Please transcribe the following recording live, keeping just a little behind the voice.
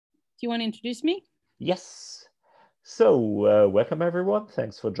you want to introduce me? Yes. So welcome everyone.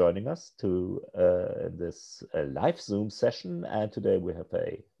 Thanks for joining us to this live Zoom session. And today we have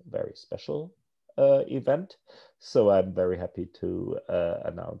a very special event. So I'm very happy to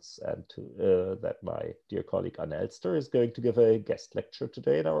announce that my dear colleague Anne Elster is going to give a guest lecture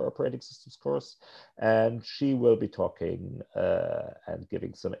today in our operating systems course. And she will be talking and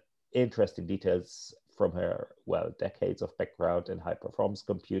giving some interesting details from her, well, decades of background in high performance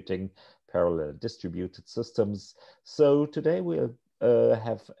computing, parallel distributed systems. So today we'll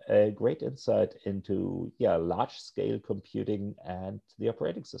have a great insight into large scale computing and the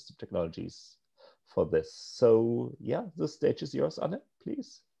operating system technologies for this. So the stage is yours, Anne,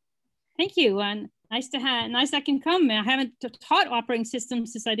 please. Thank you, and nice I can come. I haven't taught operating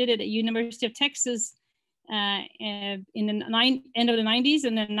systems since I did it at University of Texas in the end of the 90s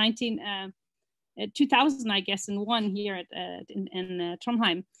and then 2000, I guess, and one here in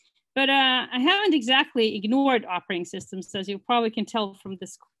Trondheim. But I haven't exactly ignored operating systems, as you probably can tell from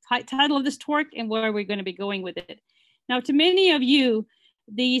this title of this talk and where we're going to be going with it. Now, to many of you,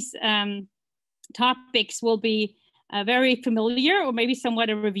 these topics will be very familiar or maybe somewhat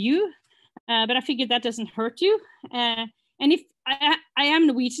a review, but I figured that doesn't hurt you. And if I am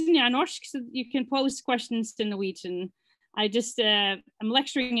Norwegian, norsk, so you can pose questions in Norwegian. I'm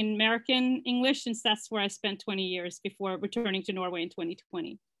lecturing in American English since that's where I spent 20 years before returning to Norway in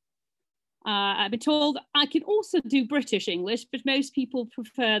 2020. I've been told I can also do British English, but most people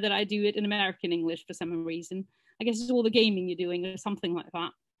prefer that I do it in American English for some reason. I guess it's all the gaming you're doing or something like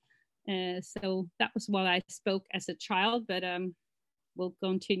that. So that was what I spoke as a child, but we'll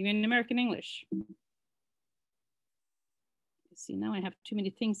continue in American English. Let's see, now I have too many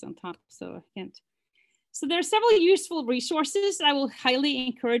things on top, so I can't. So there are several useful resources I will highly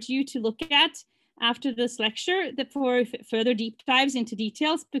encourage you to look at after this lecture for further deep dives into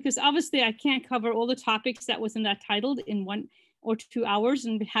details, because obviously I can't cover all the topics that was in that title in 1 or 2 hours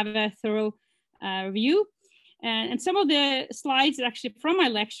and have a thorough review. And some of the slides actually from my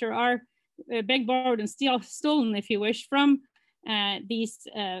lecture are begged, borrowed, and stolen, if you wish, from these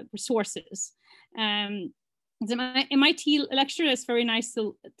resources. The MIT lecture is very nice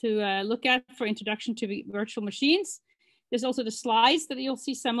to look at for introduction to virtual machines. There's also the slides that you'll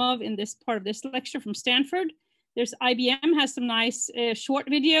see some of in this part of this lecture from Stanford. There's IBM has some nice short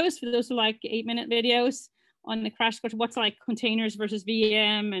videos for those who like 8-minute videos on the crash course, what's like containers versus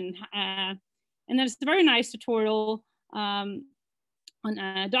VM, and there's a very nice tutorial on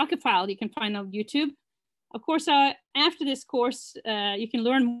a Docker file you can find on YouTube. Of course, after this course, you can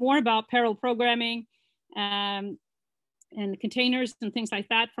learn more about parallel programming and containers and things like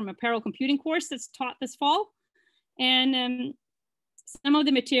that from a parallel computing course that's taught this fall. And some of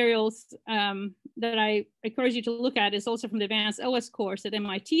the materials that I encourage you to look at is also from the Advanced OS course at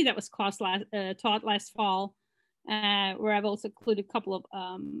MIT that was taught last fall, where I've also included a couple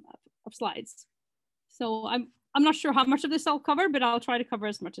of slides. So I'm not sure how much of this I'll cover, but I'll try to cover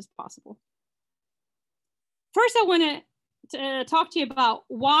as much as possible. First, I want to talk to you about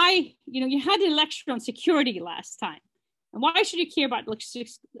why, you had a lecture on security last time. And why should you care about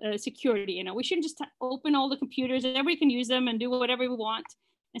security? We shouldn't just open all the computers and everybody can use them and do whatever we want.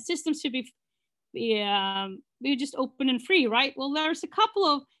 And systems should be just open and free, right? Well, there's a couple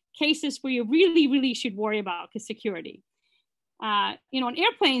of cases where you really, really should worry about security. On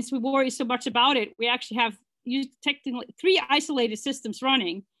airplanes, we worry so much about it. We actually have used technically 3 isolated systems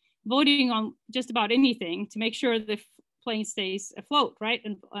running, voting on just about anything to make sure the plane stays afloat, right?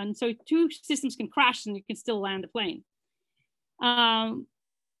 And so 2 systems can crash and you can still land the plane.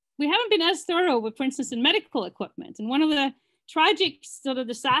 We haven't been as thorough with, for instance, in medical equipment. And one of the tragic sort of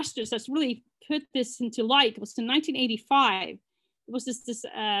disasters that's really put this into light was in 1985.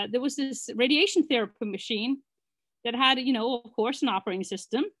 There was this radiation therapy machine that had, of course, an operating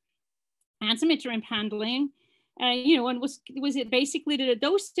system and some interim handling. And was it basically the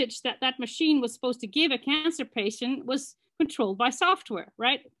dosage that machine was supposed to give a cancer patient was controlled by software,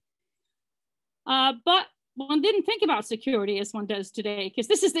 right? But one didn't think about security as one does today, because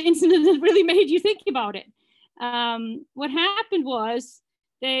this is the incident that really made you think about it. What happened was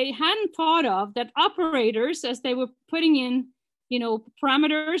they hadn't thought of that operators, as they were putting in,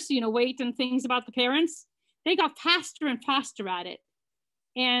 parameters, weight and things about the parents, they got faster and faster at it.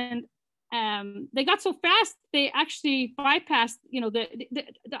 And they got so fast, they actually bypassed,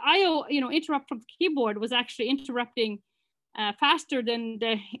 the IO, interrupt from the keyboard was actually interrupting faster than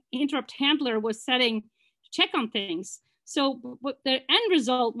the interrupt handler was setting check on things. So what the end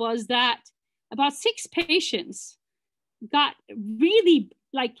result was that about 6 patients got really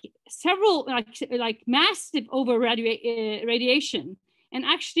several massive over radiation and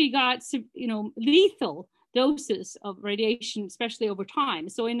actually got, lethal doses of radiation, especially over time.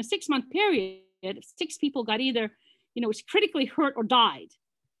 So in a 6-month period, 6 people got either, was critically hurt or died.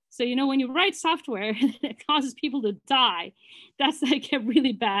 So, when you write software that causes people to die, that's like a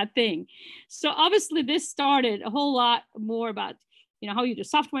really bad thing. So obviously this started a whole lot more about, how you do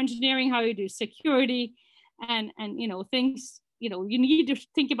software engineering, how you do security, and things, you need to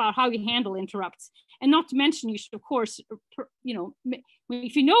think about how you handle interrupts. And not to mention, you should, of course,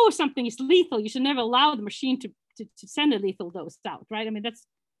 if you know something is lethal, you should never allow the machine to send a lethal dose out, right? I mean, that's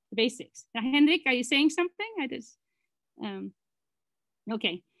the basics. Now, Henrik, are you saying something? I just,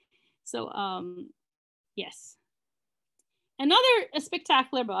 okay. So, yes. Another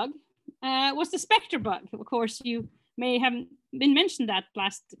spectacular bug was the Spectre bug. Of course, you may have been mentioned that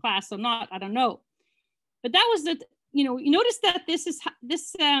last class or not, I don't know. But that was that, you notice that this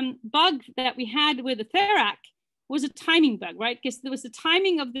bug that we had with the Therac was a timing bug, right? Because there was the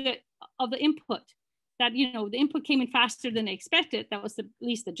timing of the input that, the input came in faster than they expected. That was at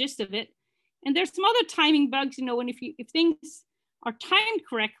least the gist of it. And there's some other timing bugs, when if things are timed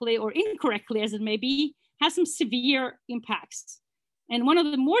correctly or incorrectly, as it may be, has some severe impacts. And one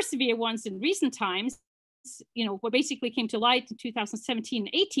of the more severe ones in recent times, what basically came to light in 2017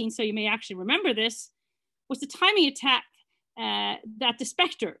 and 18, so you may actually remember this, was the timing attack that the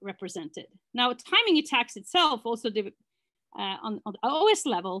Spectre represented. Now, timing attacks itself also on the OS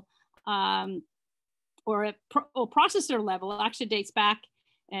level or processor level actually dates back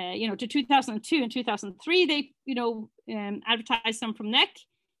to 2002 and 2003. They advertised some from NEC,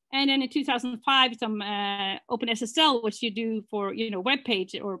 and then in 2005 some OpenSSL, which you do for web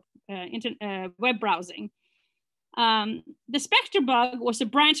page or web browsing. The Spectre bug was a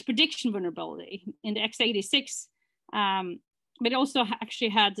branch prediction vulnerability in the x86, but it also actually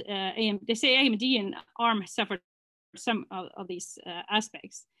had they say AMD and ARM suffered some of these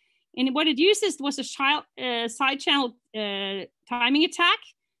aspects. And what it uses was a side channel timing attack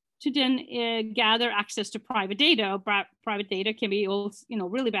to then gather access to private data. Private data can be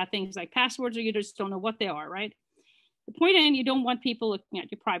really bad things like passwords, or you just don't know what they are, right? The point is, you don't want people looking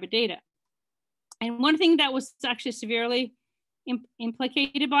at your private data. And one thing that was actually severely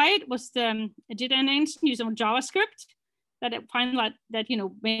implicated by it was the data enhancement using JavaScript that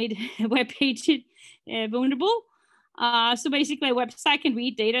made web pages vulnerable. So basically, a website can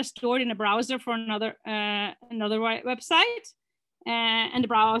read data stored in a browser for another website and the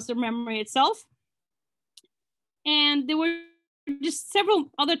browser memory itself. And there were just several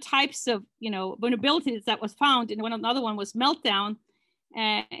other types of vulnerabilities that was found. And another one was Meltdown.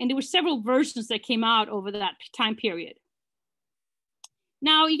 And there were several versions that came out over that time period.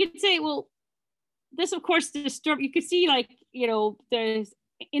 Now you could say, well, this of course disturbed. You could see the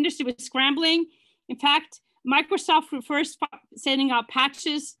industry was scrambling. In fact, Microsoft was first sending out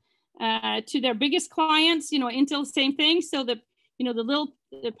patches to their biggest clients. Intel, same thing. So the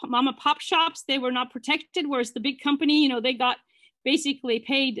mom and pop shops, they were not protected, whereas the big company, they got basically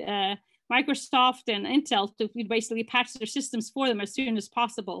paid Microsoft and Intel to basically patch their systems for them as soon as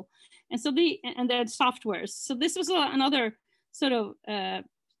possible. And so their softwares. So this was another sort of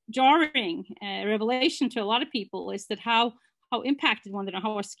jarring revelation to a lot of people, is that how impacted one, and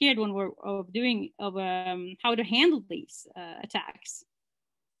how scared one were of how to handle these attacks.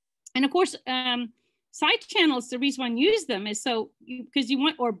 And of course, side channels, the reason why you use them is because you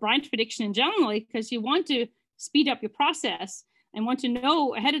want, or branch prediction in general, because you want to speed up your process and want to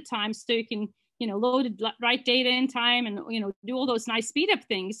know ahead of time so you can, load the right data in time and, do all those nice speed up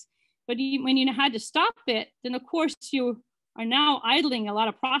things. But when you know how to stop it, then of course you are now idling a lot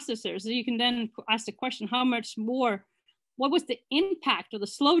of processors. So you can then ask the question, how much more, what was the impact or the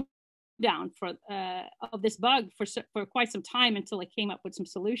slowdown of this bug for quite some time until it came up with some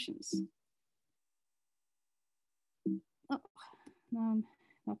solutions. Oh, no,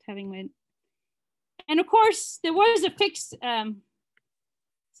 not having my. And of course, there was a fix. There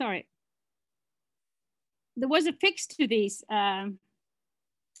was a fix to these. And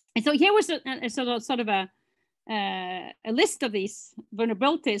so here was a sort of a list of these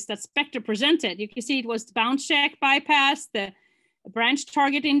vulnerabilities that Spectre presented. You can see it was the bounce check bypass, the branch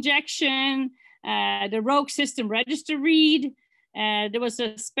target injection, the rogue system register read. There was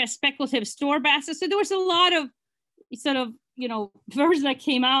a speculative store basket. So there was a lot of sort of versions that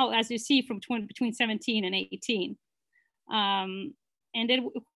came out, as you see, from between 17 and 18. And it,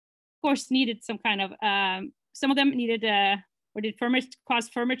 of course, needed some kind of, some of them needed, or did cause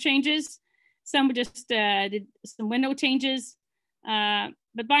firmware changes. Some just did some window changes.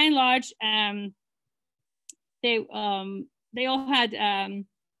 But by and large, they all had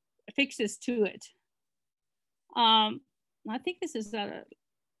fixes to it. I think this is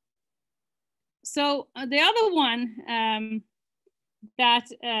so the other one that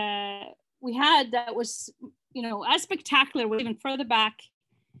we had that was, you know, as spectacular, was even further back,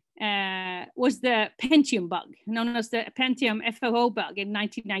 was the Pentium bug, known as the Pentium FOO bug in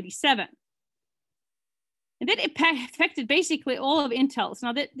 1997. And then it affected basically all of Intel's.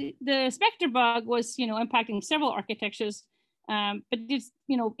 Now, the Spectre bug was, you know, impacting several architectures, but it's,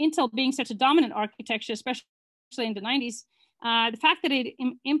 you know, Intel being such a dominant architecture, especially in the 90s, the fact that it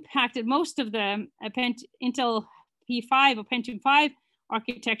impacted most of the Intel P5 or Pentium 5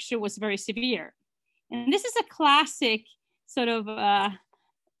 architecture was very severe. And this is a classic sort of,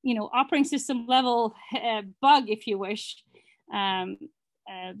 you know, operating system level bug, if you wish. You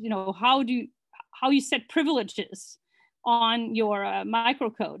know, how you set privileges on your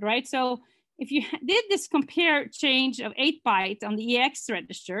microcode, right? So if you did this compare change of 8 bytes on the EX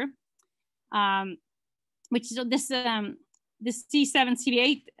register, which this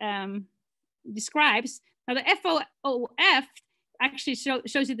C7CV8 describes. Now the FOOF actually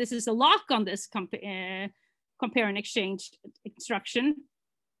shows you this is a lock on this compare and exchange instruction.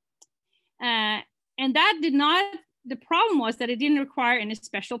 And that did not, the problem was that it didn't require any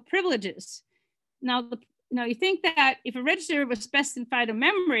special privileges. Now, you think that if a register was specified in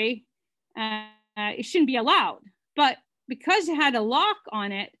memory, it shouldn't be allowed. But because it had a lock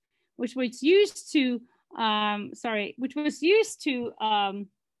on it, which was used to,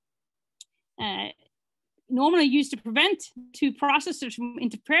 normally used to prevent two processors from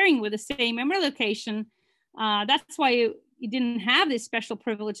interfering with the same memory location, that's why you didn't have these special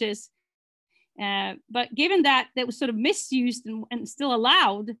privileges. But given that that was sort of misused and still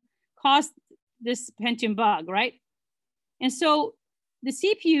allowed, caused this Pentium bug, right? And so the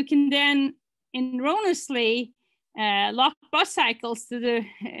CPU can then erroneously lock bus cycles to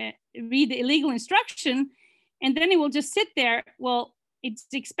read the illegal instruction, and then it will just sit there. Well, it's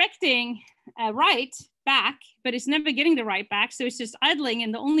expecting a write back, but it's never getting the write back, so it's just idling,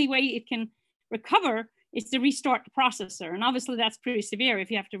 and the only way it can recover is to restart the processor. And obviously that's pretty severe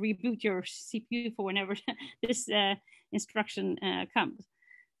if you have to reboot your CPU for whenever this instruction comes.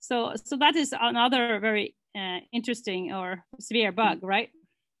 So that is another very interesting or severe bug, right?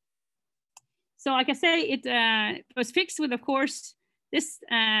 So like I say, it was fixed with, of course, this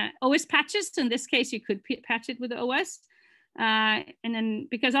OS patches. In this case, you could patch it with the OS. And then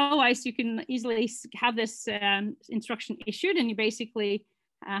because otherwise you can easily have this instruction issued and you basically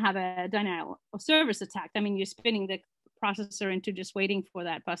have a denial of service attack. I mean, you're spinning the processor into just waiting for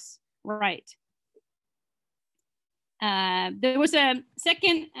that bus write. There was a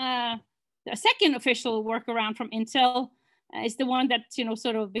second official workaround from Intel. Is the one that, you know,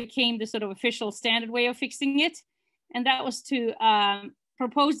 sort of became the sort of official standard way of fixing it, and that was to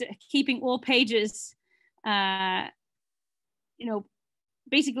propose keeping all pages, you know,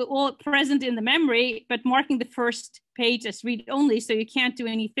 basically all present in the memory, but marking the first page as read only, so you can't do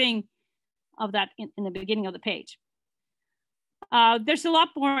anything of that in the beginning of the page. There's a lot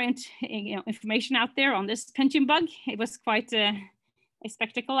more information out there on this Pentium bug. It was quite a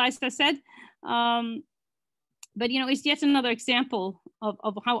spectacle, as I said. But, you know, it's yet another example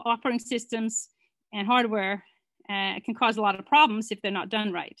of how operating systems and hardware can cause a lot of problems if they're not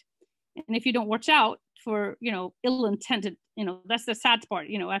done right. And if you don't watch out for, you know, ill-intended, you know, that's the sad part,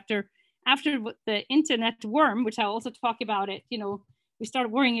 you know, after the internet worm, which I'll also talk about it, you know, we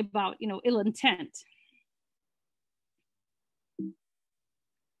started worrying about, you know, ill intent.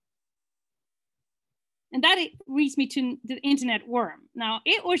 And that leads me to the internet worm. Now,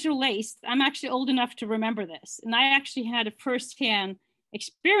 it was released, I'm actually old enough to remember this, and I actually had a firsthand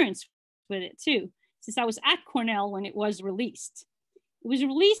experience with it too, since I was at Cornell when it was released. It was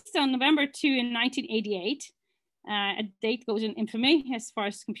released on November 2 in 1988. A date goes in infamy as far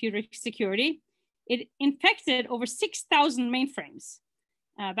as computer security. It infected over 6,000 mainframes,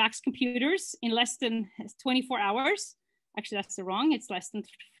 VAX computers, in less than 24 hours. Actually, that's wrong, it's less than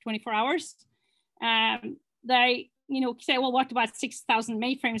 24 hours. They, you know, say, well, what about 6,000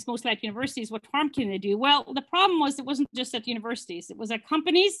 mainframes, most like universities, what harm can they do? Well, the problem was it wasn't just at universities, it was at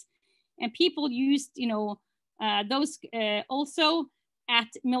companies, and people used, you know, those also at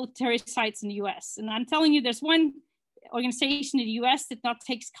military sites in the US. And I'm telling you, there's one organization in the US that not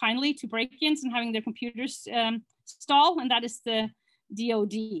takes kindly to break-ins and having their computers stall, and that is the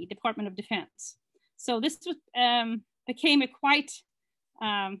DoD, Department of Defense. So this became a quite,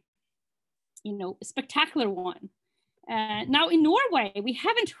 you know, spectacular one. Now in Norway, we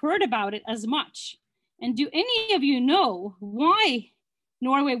haven't heard about it as much. And do any of you know why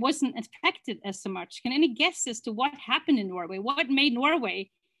Norway wasn't affected as so much? Can any guess as to what happened in Norway? What made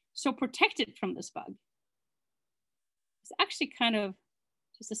Norway so protected from this bug? was actually kind of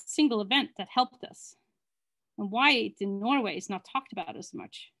just a single event that helped us, and why it in Norway is not talked about as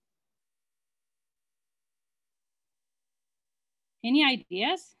much. Any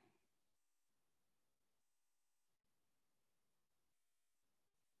ideas?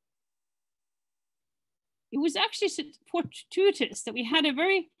 It was actually fortuitous that we had a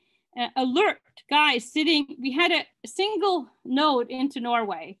very alert guy sitting. We had a single node into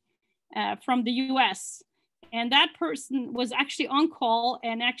Norway from the US. And that person was actually on call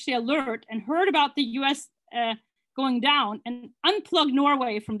and actually alert and heard about the US going down and unplugged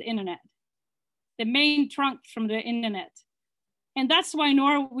Norway from the internet, the main trunk from the internet. And that's why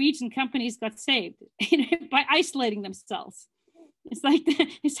Norwegian companies got saved by isolating themselves. It's like,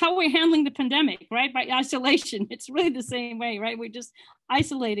 it's how we're handling the pandemic, right? By isolation. It's really the same way, right? We're just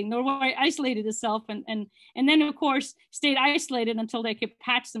isolating. Norway isolated itself and then of course stayed isolated until they could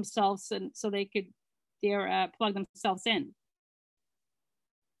patch themselves and so they could plug themselves in.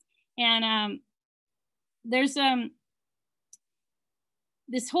 And there's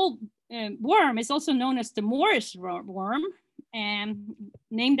this whole worm is also known as the Morris worm, and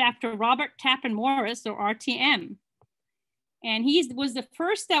named after Robert Tappan Morris, or RTM. And he was the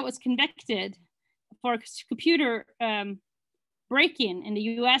first that was convicted for computer break-in in the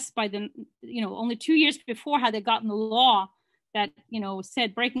US by the, only 2 years before had they gotten the law that,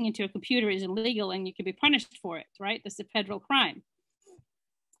 said breaking into a computer is illegal and you can be punished for it, right? That's a federal crime.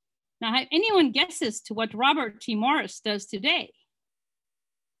 Now, have anyone guesses to what Robert T. Morris does today?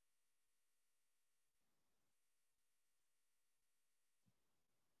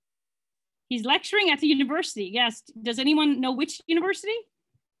 He's lecturing at the university. Yes. Does anyone know which university?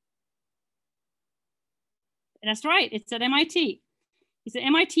 That's right. It's at MIT. He's an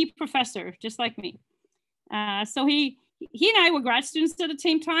MIT professor, just like me. So he and I were grad students at the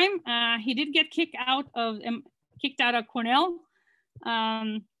same time. He did get kicked out of Cornell.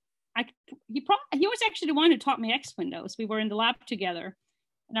 He was actually the one who taught me X Windows. We were in the lab together.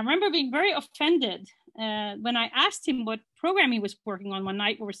 And I remember being very offended when I asked him what program he was working on one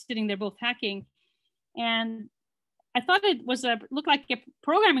night. We were sitting there both hacking, and I thought it was looked like a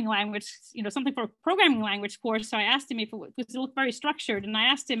programming language, something for a programming language course. So I asked him if it looked very structured, and I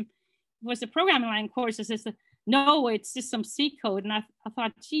asked him, was a programming language course? He says, no, it's just some C code. And I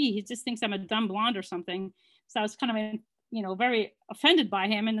thought, gee, he just thinks I'm a dumb blonde or something. So I was kind of very offended by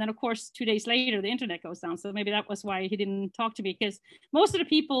him. And then of course, 2 days later, the internet goes down. So maybe that was why he didn't talk to me, because most of the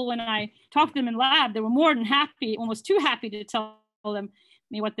people, when I talked to them in lab, they were more than happy, almost too happy to tell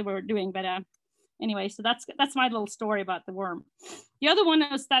me what they were doing. But anyway, so that's my little story about the worm. The other one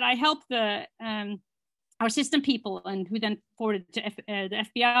is that I helped our system people, and who then forwarded to the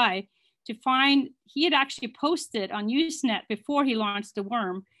FBI to find, he had actually posted on Usenet before he launched the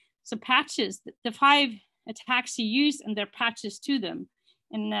worm, some patches, the 5 attacks he used and their patches to them.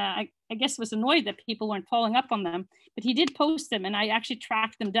 And I guess was annoyed that people weren't following up on them, but he did post them, and I actually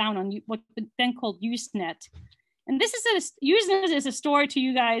tracked them down on what then called Usenet. And this is Usenet is a story to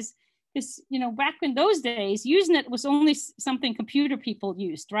you guys, because back in those days, Usenet was only something computer people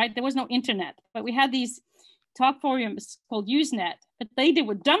used, right? There was no internet, but we had these talk forums called Usenet, but they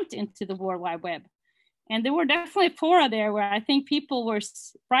were dumped into the World Wide Web. And there were definitely fora there where I think people were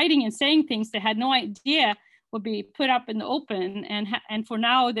writing and saying things they had no idea would be put up in the open. And for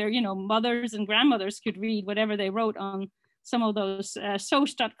now, their mothers and grandmothers could read whatever they wrote on some of those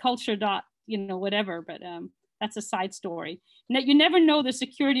soc.culture. Whatever. But that's a side story. And that you never know the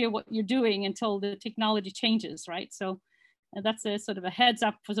security of what you're doing until the technology changes, right? So that's a sort of a heads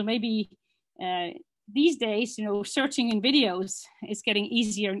up. So maybe these days, searching in videos is getting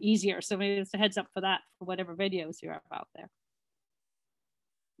easier and easier. So maybe it's a heads up for that, for whatever videos you're out there.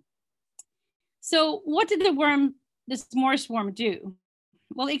 So what did this Morris worm do?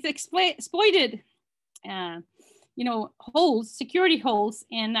 Well, it exploited, holes, security holes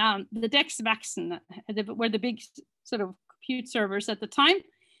in the DEX vaccine, were the big sort of compute servers at the time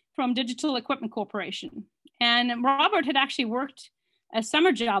from Digital Equipment Corporation. And Robert had actually worked a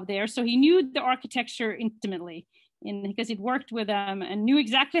summer job there, so he knew the architecture intimately, because he'd worked with them and knew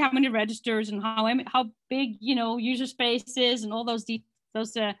exactly how many registers and how big user space is, and all those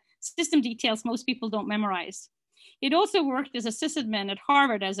system details most people don't memorize. He'd also worked as a sysadmin at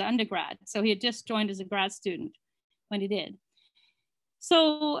Harvard as an undergrad, so he had just joined as a grad student when he did.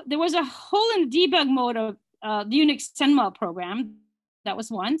 So there was a hole in the debug mode of the Unix sendmail program. That was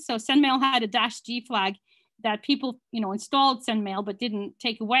one. So sendmail had a -G flag that people, installed sendmail but didn't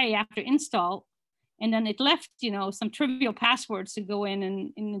take away after install. And then it left, some trivial passwords to go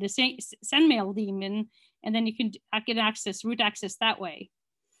in the sendmail daemon, and then you can get root access that way.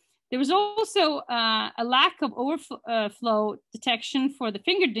 There was also a lack of overflow detection for the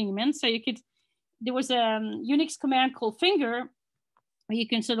finger daemon. So there was a Unix command called finger, where you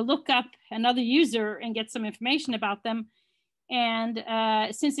can sort of look up another user and get some information about them. And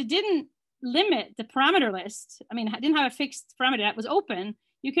since it didn't limit the parameter list, I mean, it didn't have a fixed parameter that was open,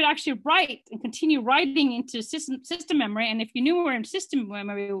 you could actually write and continue writing into system memory. And if you knew where in system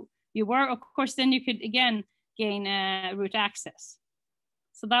memory you were, of course, then you could again gain root access.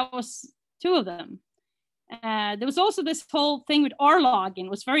 So that was two of them. There was also this whole thing with rlogging. It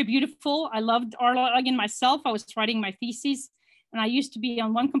was very beautiful. I loved rlogging myself. I was writing my thesis, and I used to be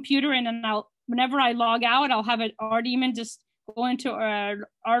on one computer, and then whenever I log out, I'll have an rdaemon just go into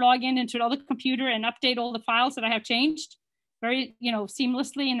rlogin into another computer and update all the files that I have changed very,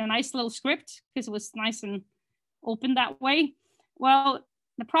 seamlessly in a nice little script, because it was nice and open that way. Well,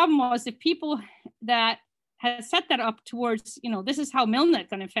 the problem was if people that had set that up towards, this is how Milnet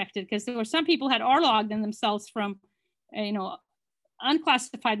got infected, because there were some people had rlogged in themselves from,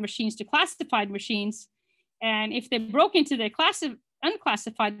 unclassified machines to classified machines. And if they broke into the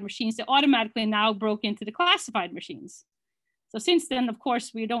unclassified machines, they automatically now broke into the classified machines. So since then, of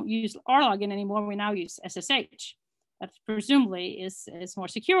course, we don't use rlogging anymore. We now use SSH. That presumably is more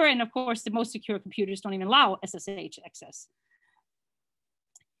secure. And of course, the most secure computers don't even allow SSH access.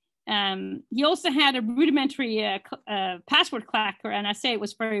 He also had a rudimentary password cracker, and I say it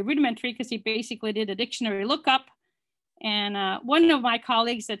was very rudimentary because he basically did a dictionary lookup. And one of my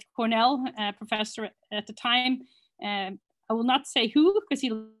colleagues at Cornell, professor at the time, I will not say who because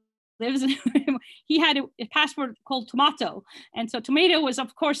he lives in, he had a password called tomato. And so tomato was,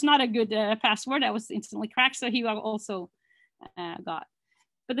 of course, not a good password. That was instantly cracked. So he also got.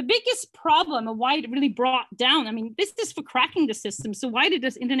 But the biggest problem of why it really brought down, I mean, this is for cracking the system. So why did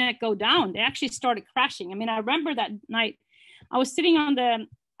this internet go down? They actually started crashing. I mean, I remember that night I was sitting on the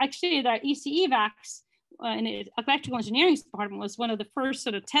ECE VAX in the electrical engineering department was one of the first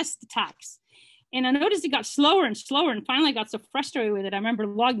sort of test attacks. And I noticed it got slower and slower, and finally I got so frustrated with it. I remember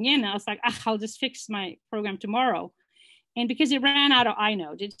logging in, and I was like, I'll just fix my program tomorrow. And because it ran out of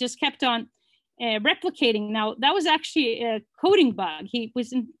inode, it just kept on replicating. Now, that was actually a coding bug. He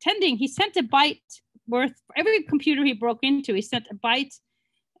sent a byte worth, for every computer he broke into, he sent a byte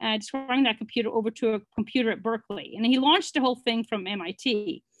describing that computer over to a computer at Berkeley. And he launched the whole thing from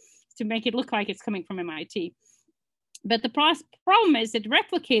MIT to make it look like it's coming from MIT. But the problem is it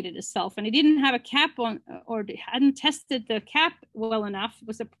replicated itself, and it didn't have a cap on, or it hadn't tested the cap well enough.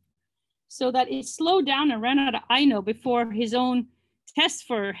 So that it slowed down and ran out of inode before his own test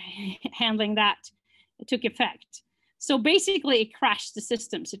for handling that took effect. So basically it crashed the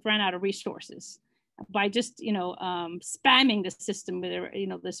systems. It ran out of resources by just, spamming the system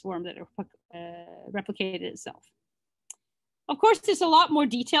with, this worm that replicated itself. Of course, there's a lot more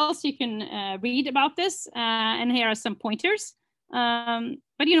details you can read about this, and here are some pointers.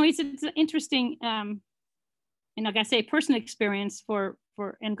 But it's an interesting, like I say, personal experience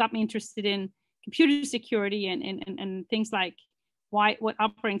and got me interested in computer security and things like what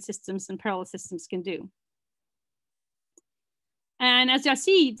operating systems and parallel systems can do. And as you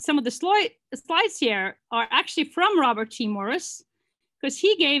see, some of the slides here are actually from Robert T. Morris, because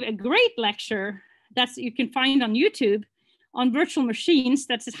he gave a great lecture that you can find on YouTube on virtual machines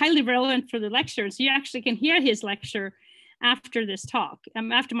that's highly relevant for the lecture. So you actually can hear his lecture after this talk.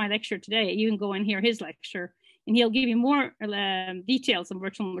 After my lecture today, you can go and hear his lecture, and he'll give you more details on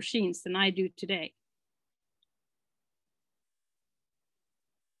virtual machines than I do today.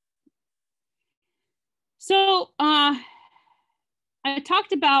 So I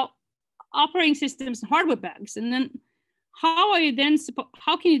talked about operating systems and hardware bugs, and then how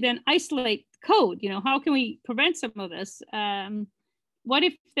can you then isolate code? How can we prevent some of this? What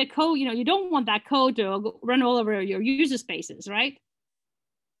if the code, you don't want that code to run all over your user spaces, right?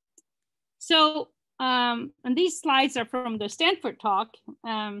 So, and these slides are from the Stanford talk.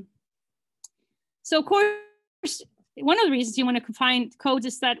 So of course, one of the reasons you want to find codes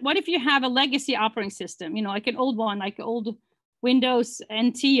is that what if you have a legacy operating system, like an old one, like old Windows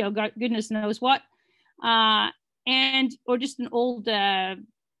NT or goodness knows what, or just an old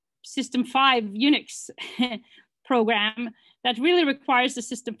System 5 Unix program that really requires the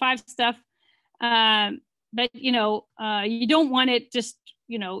System 5 stuff. But you don't want it just,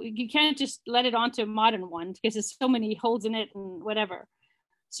 you can't just let it onto a modern one because there's so many holes in it and whatever.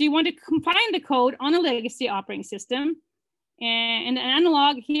 So you want to combine the code on a legacy operating system. And an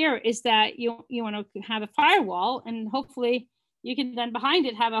analog here is that you want to have a firewall, and hopefully you can then behind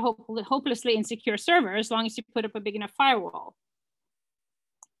it have a hopelessly insecure server as long as you put up a big enough firewall.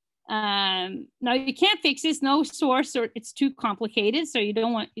 Now you can't fix this, no source, or it's too complicated. So you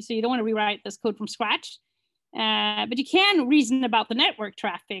don't want to rewrite this code from scratch. But you can reason about the network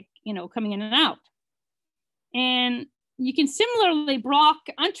traffic, coming in and out. And you can similarly block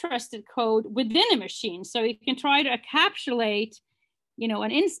untrusted code within a machine. So you can try to encapsulate,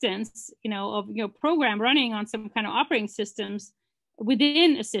 an instance, of program running on some kind of operating systems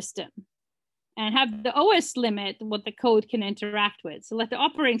within a system, and have the OS limit what the code can interact with. So let the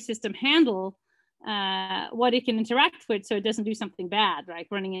operating system handle what it can interact with, so it doesn't do something bad, like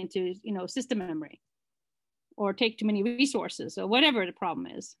running into system memory, or take too many resources, or whatever the problem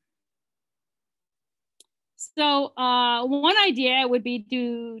is. So one idea would be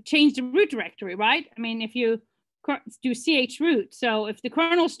to change the root directory, right? I mean, if you do chroot, so if the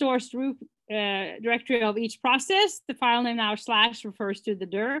kernel stores the root directory of each process, the file name now / refers to the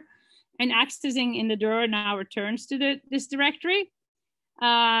dir, and accessing in the dir now returns to this directory.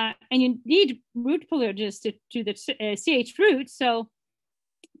 And you need root privileges to the chroot. So,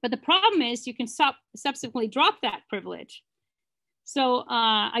 but the problem is you can subsequently drop that privilege. So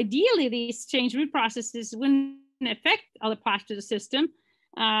ideally, these change root processes wouldn't affect other parts of the system.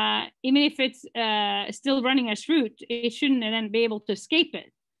 Even if it's still running as root, it shouldn't then be able to escape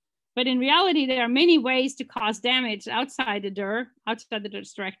it. But in reality, there are many ways to cause damage outside the dir, outside the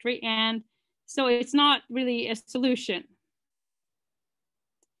directory, and so it's not really a solution.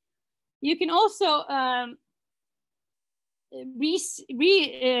 You can also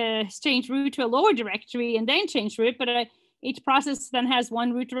change root to a lower directory and then change root, but each process then has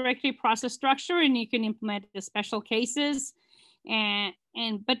one root directory process structure, and you can implement the special cases.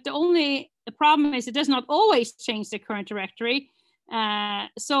 But the problem is it does not always change the current directory.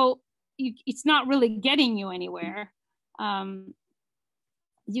 So it's not really getting you anywhere.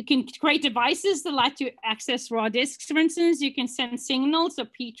 You can create devices that let you access raw disks, for instance. You can send signals of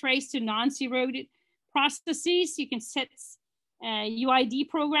ptrace to non-C-rooted processes. You can set UID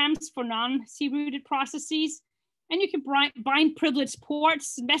programs for non-C-rooted processes. And you can bind privileged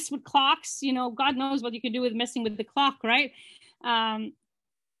ports, mess with clocks. God knows what you can do with messing with the clock, right?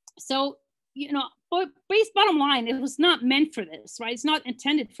 So, but bottom line, it was not meant for this, right? It's not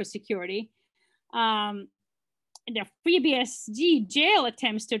intended for security. The FreeBSD jail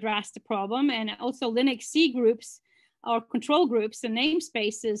attempts to address the problem, and also Linux C groups or control groups and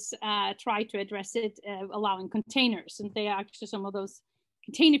namespaces try to address it, allowing containers. And they are actually some of those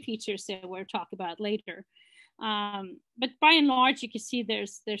container features that we'll talk about later. But by and large, you can see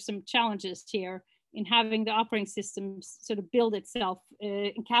there's some challenges here in having the operating system sort of build itself,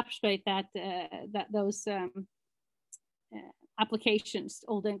 encapsulate those applications,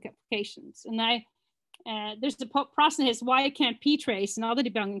 old applications. And there's the process why can't ptrace and other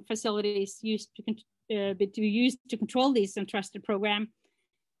debugging facilities be used to control these untrusted program.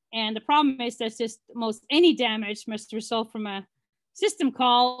 And the problem is that just most any damage must result from a system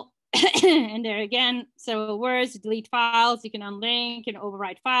call. And there again, several words: delete files, you can unlink, you can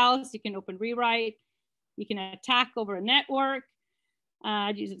overwrite files, you can open rewrite, you can attack over a network,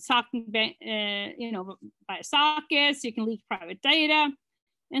 use it by sockets, you can leak private data.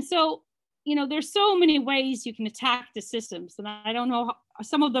 And so, there's so many ways you can attack the systems. And I don't know,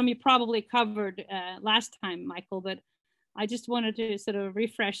 some of them you probably covered last time, Michael, but I just wanted to sort of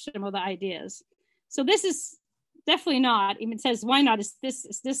refresh some of the ideas. So this is definitely not, even it says, why not? Is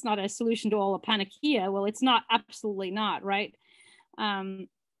this not a solution to all a panacea? Well, it's not, absolutely not, right?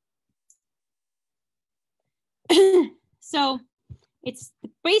 So it's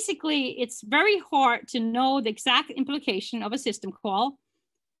very hard to know the exact implication of a system call.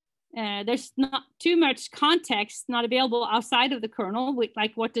 There's not too much context not available outside of the kernel,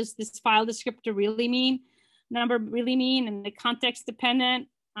 like what does this file descriptor really mean, number really mean, and the context dependent.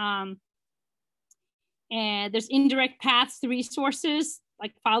 And there's indirect paths to resources,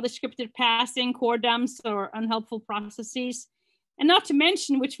 like file descriptor passing, core dumps, or unhelpful processes. And not to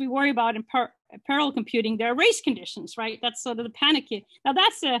mention, which we worry about in parallel computing, there are race conditions, right? That's sort of the panic. Now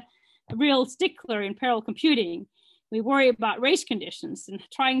that's a real stickler in parallel computing. We worry about race conditions and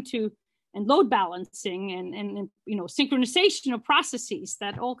and load balancing and synchronization of processes.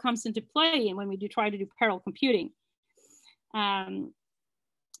 That all comes into play and when we try to do parallel computing. And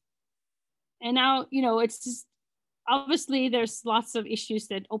now, it's just, obviously there's lots of issues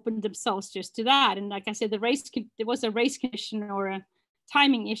that open themselves just to that. And like I said, there was a race condition or a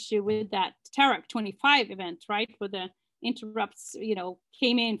timing issue with that Tarak 25 event, right? Where the interrupts,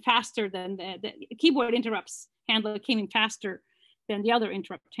 came in faster than the keyboard interrupts handler came in faster than the other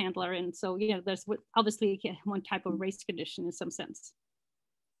interrupt handler. And so, there's obviously one type of race condition in some sense.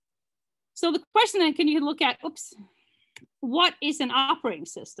 So the question then, can you look at, what is an operating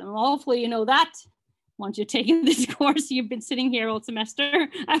system? Well, hopefully you know that. Once you've taken this course, you've been sitting here all semester.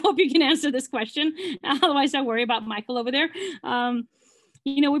 I hope you can answer this question. Otherwise, I worry about Michael over there.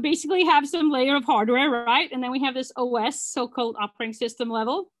 You know, we basically have some layer of hardware, right? And then we have this OS, so-called operating system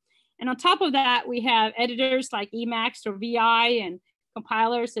level. And on top of that, we have editors like Emacs or VI and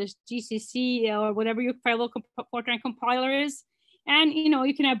compilers as GCC or whatever your fellow Fortran compiler is. And, you know,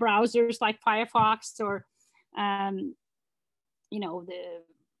 you can have browsers like Firefox or, you know,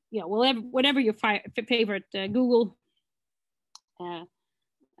 whatever your favorite Google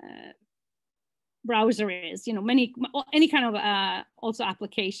browser is, you know, any kind of also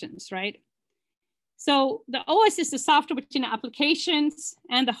applications, right? So the OS is the software between the applications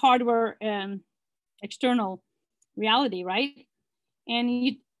and the hardware external reality, right?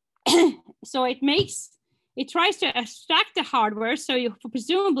 And so it tries to abstract the hardware, so you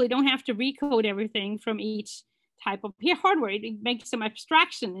presumably don't have to recode everything from each type of hardware. It makes some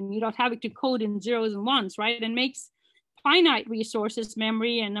abstraction, and you don't have to code in zeros and ones, right? And makes finite resources,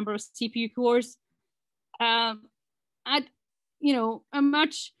 memory, and number of CPU cores at, you know, a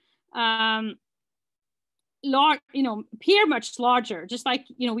much appear much larger, just like,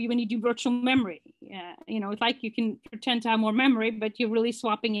 you know, when you do virtual memory. You know, it's like you can pretend to have more memory, but you're really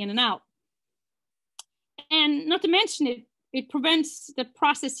swapping in and out. And not to mention it prevents the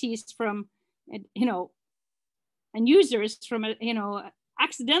processes from, you know, and users from, you know,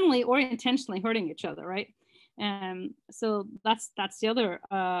 accidentally or intentionally hurting each other, right? So that's the other,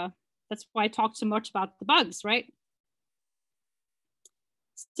 that's why I talk so much about the bugs, right?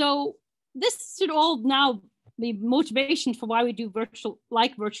 So this should all now be motivation for why we do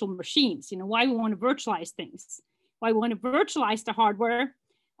virtual machines, you know, why we want to virtualize things, why we want to virtualize the hardware,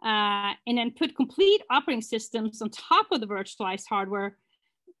 and then put complete operating systems on top of the virtualized hardware,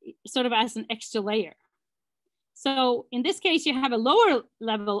 sort of as an extra layer. So in this case, you have a lower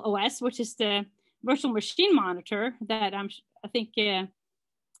level OS, which is the virtual machine monitor that I think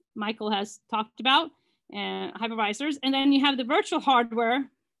Michael has talked about, hypervisors. And then you have the virtual hardware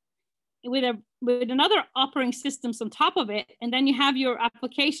with another operating systems on top of it. And then you have your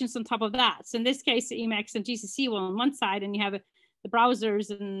applications on top of that. So in this case, the Emacs and GCC will on one side, and you have the browsers,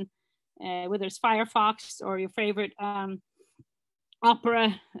 and whether it's Firefox or your favorite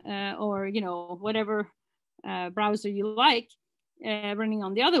Opera or, you know, whatever browser you like, running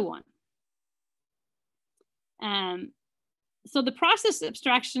on the other one. So the process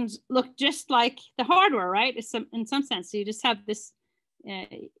abstractions look just like the hardware, right? In some sense, so you just have this,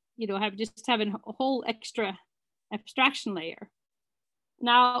 you know, have a whole extra abstraction layer.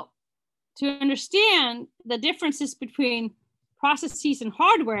 Now, to understand the differences between processes and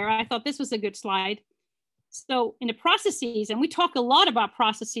hardware, I thought this was a good slide. So in the processes, and we talk a lot about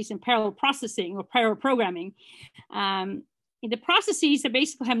processes and parallel processing or parallel programming. In the processes, they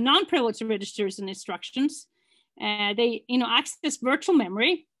basically have non-privileged registers and instructions. They, you know, access virtual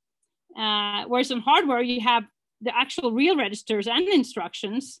memory, whereas in hardware, you have the actual real registers and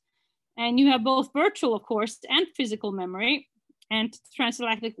instructions, and you have both virtual, of course, and physical memory, and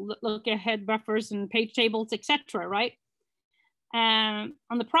transgalactic look ahead buffers and page tables, etc. Right?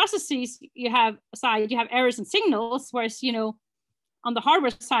 On the processes, you have errors and signals, whereas, you know, on the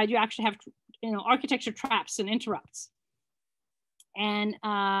hardware side, you actually have, you know, architecture traps and interrupts. And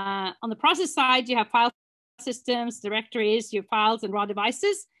on the process side, you have file systems, directories, your files, and raw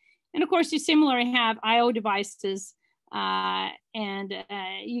devices. And of course, you similarly have I/O devices, and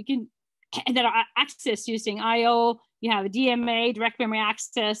you can that are accessed using I/O. You have a DMA, direct memory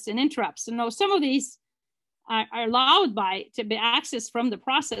access, and interrupts. And some of these are allowed to be accessed from the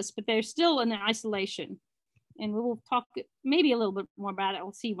process, but they're still in isolation. And we will talk maybe a little bit more about it.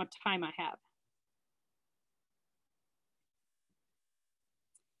 We'll see what time I have.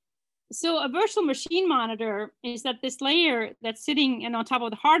 So a virtual machine monitor is that this layer that's sitting on top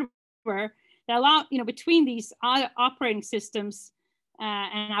of the hardware that allow, you know, between these operating systems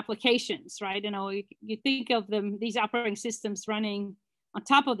and applications, right? You know, you think of these operating systems running on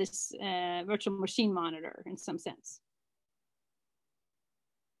top of this virtual machine monitor in some sense.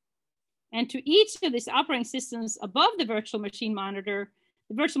 And to each of these operating systems above the virtual machine monitor,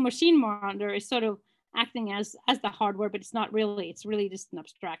 the virtual machine monitor is sort of acting as the hardware, but it's not really, it's really just an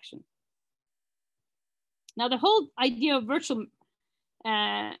abstraction. Now, the whole idea of virtual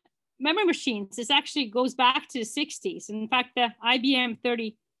memory machines actually goes back to the 60s. In fact, the IBM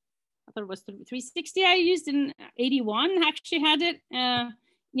 360 I used in 81 actually had it.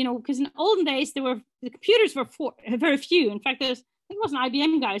 You know, because in olden days, the computers were very few. In fact, I think it was an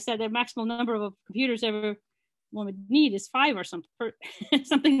IBM guy who said the maximum number of computers ever one would need is 5 or something,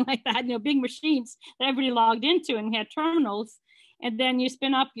 something like that, big machines that everybody logged into, and we had terminals, and then you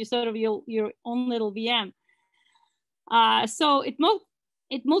spin up your own little VM. So it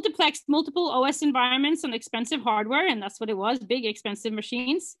multiplexed multiple OS environments on expensive hardware, and that's what it was, big expensive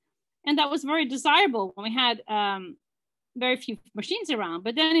machines. And that was very desirable when we had very few machines around.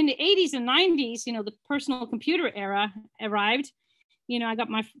 But then in the 80s and 90s, the personal computer era arrived. I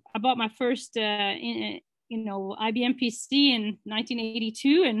bought my first IBM PC in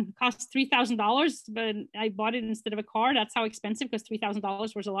 1982 and cost $3,000, but I bought it instead of a car. That's how expensive, because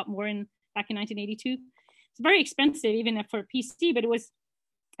 $3,000 was a lot more back in 1982. It's very expensive, even for a PC, but it was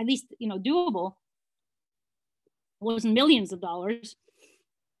at least, doable. It wasn't millions of dollars.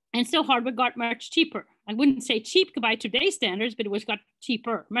 And so hardware got much cheaper. I wouldn't say cheap by today's standards, but it got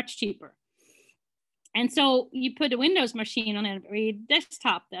cheaper, much cheaper. And so you put a Windows machine on every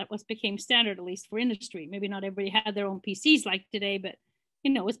desktop. That became standard, at least for industry. Maybe not everybody had their own PCs like today, but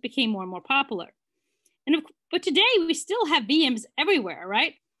it became more and more popular. But today we still have VMs everywhere,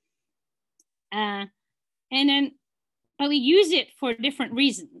 right? But we use it for a different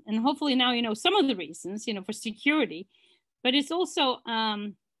reason. And hopefully now you know some of the reasons, for security. But it's also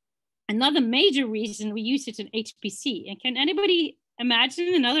another major reason we use it in HPC. And can anybody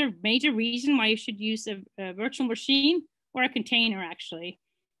imagine another major reason why you should use a virtual machine or a container, actually,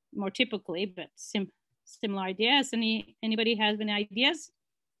 more typically, but similar ideas? Anybody has any ideas?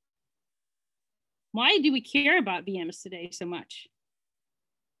 Why do we care about VMs today so much?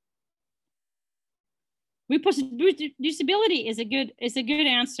 Reproducibility is a good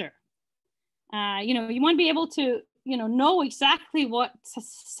answer. You want to be able to know exactly what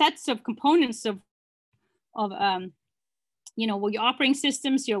sets of components of your operating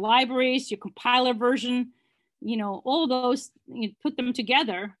systems, your libraries, your compiler version, all those, you put them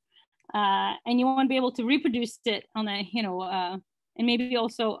together, and you want to be able to reproduce it on a, and maybe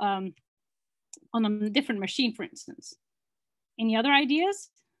also on a different machine, for instance. Any other ideas?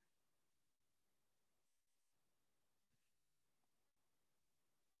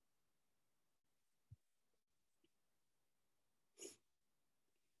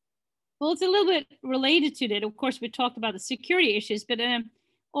 Well, it's a little bit related to that. Of course, we talked about the security issues, but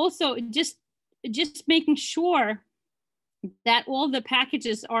also just making sure that all the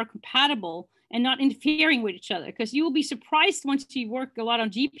packages are compatible and not interfering with each other. Because you will be surprised once you work a lot on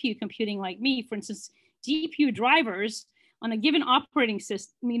GPU computing like me. For instance, GPU drivers on a given operating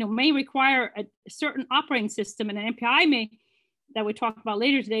system, may require a certain operating system, and an MPI that we talk about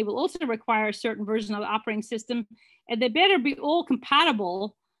later today will also require a certain version of the operating system, and they better be all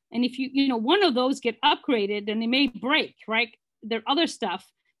compatible. And if one of those get upgraded, then they may break, right? There are other stuff,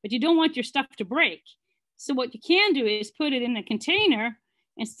 but you don't want your stuff to break. So what you can do is put it in a container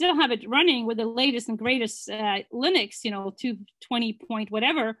and still have it running with the latest and greatest Linux, 220 point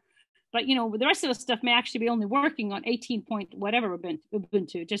whatever. But the rest of the stuff may actually be only working on 18 point whatever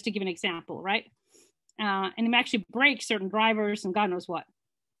Ubuntu, just to give an example, right? And it may actually break certain drivers and God knows what.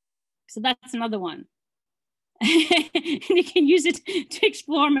 So that's another one. And you can use it to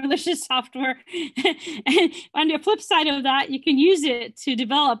explore malicious software. And on the flip side of that, you can use it to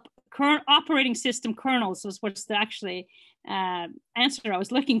develop current operating system kernels, was what's the actually answer I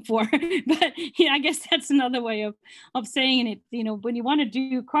was looking for. But I guess that's another way of saying it. When you want to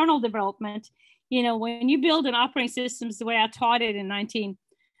do kernel development, when you build an operating system, the way I taught it in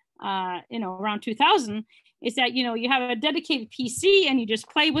around 2000, is that you have a dedicated PC and you just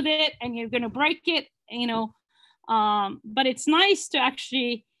play with it, and you're going to break it, but it's nice to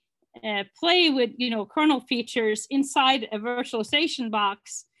actually play with kernel features inside a virtualization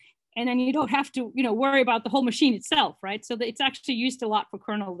box, and then you don't have to worry about the whole machine itself, right? So it's actually used a lot for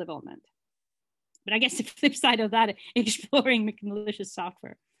kernel development. But I guess the flip side of that, exploring malicious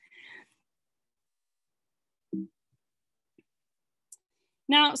software.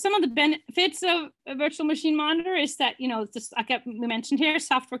 Now, some of the benefits of a virtual machine monitor is that, just like we mentioned here,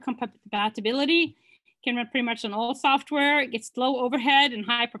 software compatibility. Can run pretty much on all software. It gets low overhead and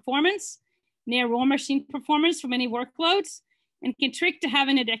high performance, near raw machine performance for many workloads, and can trick to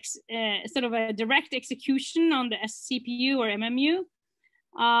having a sort of a direct execution on the CPU or MMU.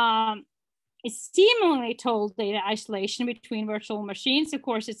 It's seemingly told data isolation between virtual machines. Of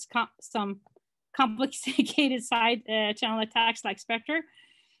course, it's some complicated side channel attacks like Spectre,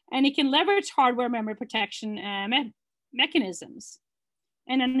 and it can leverage hardware memory protection mechanisms.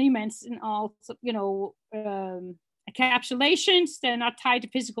 And then you mentioned also, encapsulations. They're not tied to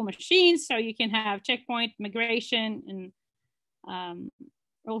physical machines, so you can have checkpoint migration and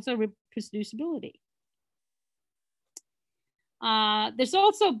also reproducibility. There's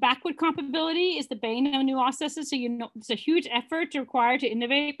also backward compatibility is the bane of new processes. So, it's a huge effort required to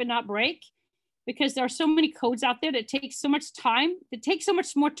innovate but not break, because there are so many codes out there that take so much time. It takes so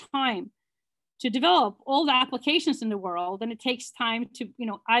much more time to develop all the applications in the world, and it takes time to,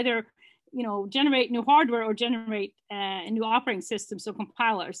 either, generate new hardware or generate new operating systems or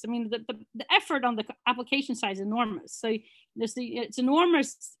compilers. I mean, the effort on the application side is enormous. So it's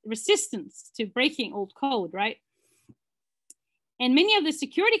enormous resistance to breaking old code, right? And many of the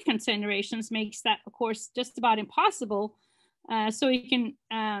security considerations makes that, of course, just about impossible. So you can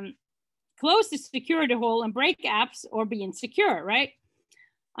close the security hole and break apps or be insecure, right?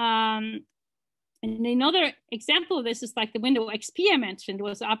 And another example of this is like the Windows XP I mentioned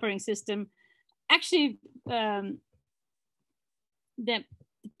was the operating system. Actually, the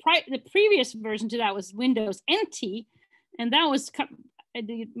previous version to that was Windows NT, and that was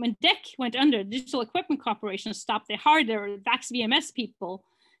when DEC went under, Digital Equipment Corporation stopped. They hired their VAX VMS people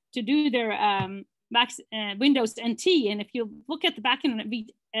to do their Windows NT. And if you look at the back end of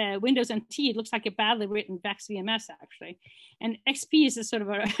Windows NT, it looks like a badly written VAX VMS actually. And XP is a sort of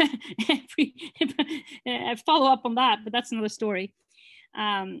a follow up on that, but that's another story.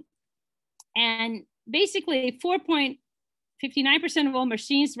 And basically 4.59% of all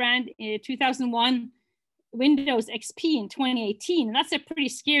machines ran in 2001 Windows XP in 2018. And that's a pretty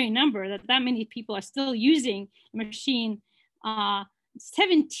scary number that many people are still using a machine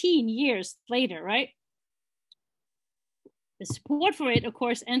 17 years later, right? The support for it, of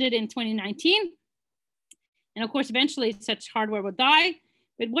course, ended in 2019. And of course, eventually such hardware will die.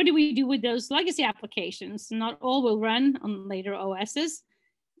 But what do we do with those legacy applications? Not all will run on later OSs.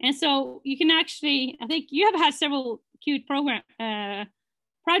 And so you can actually, I think you have had several cute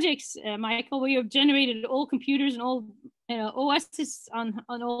projects, Michael, where you've generated old computers and old OSs on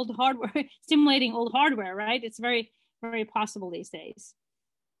old hardware, simulating old hardware, right? It's very, very possible these days.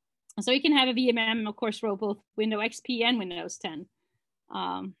 And so you can have a VMM, of course, run both Windows XP and Windows 10.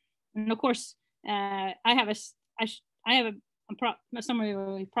 And of course, I have some of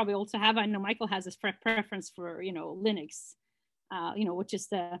you probably also have. I know Michael has this preference for Linux, which is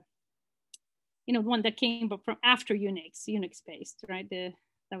the one that came from after Unix based, right? That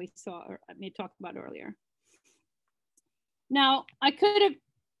we saw or I talked about earlier. Now I could have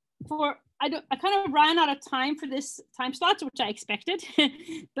I kind of ran out of time for this time slot, which I expected,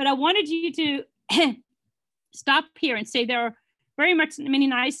 but I wanted you to stop here and say there are very much many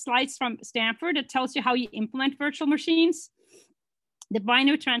nice slides from Stanford that tells you how you implement virtual machines, the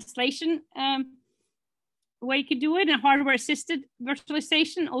binary translation way you could do it, and hardware assisted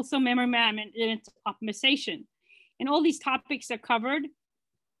virtualization, also memory management optimization. And all these topics are covered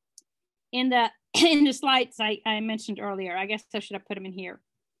in the slides I mentioned earlier. I guess I should have put them in here,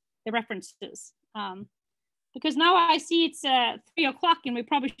 the references. Because now I see it's 3 o'clock and we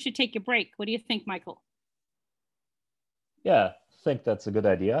probably should take a break. What do you think, Michael? Yeah, I think that's a good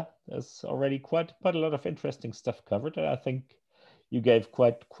idea. There's already quite a lot of interesting stuff covered, and I think you gave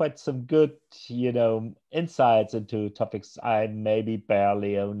quite some good, insights into topics I maybe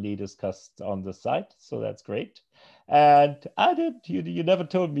barely only discussed on the site. So that's great. And you never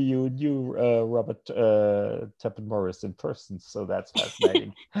told me you knew Robert Teppan Morris in person, so that's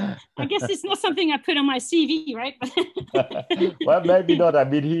fascinating. I guess it's not something I put on my CV, right? Well, maybe not. I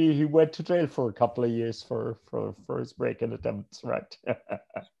mean, he went to jail for a couple of years for his break-in attempts, right?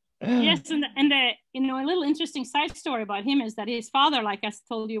 Yes, and a little interesting side story about him is that his father, like I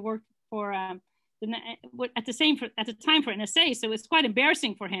told you, worked for at the time for NSA, so it's quite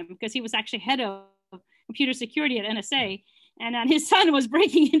embarrassing for him because he was actually head of computer security at NSA, and his son was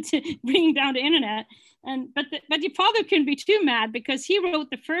bringing down the internet, but your father couldn't be too mad because he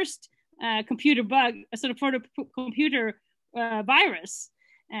wrote the first computer bug, sort of for the computer virus,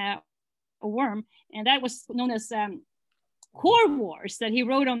 a worm, and that was known as Core Wars, that he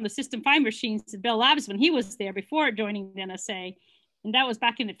wrote on the System 5 machines at Bell Labs when he was there before joining the NSA, and that was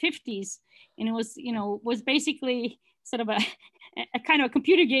back in the 50s, and it was basically sort of a kind of a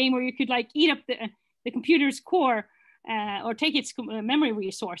computer game where you could like eat up the computer's core or take its memory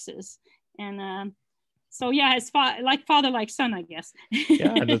resources, and so yeah, his father like son, I guess.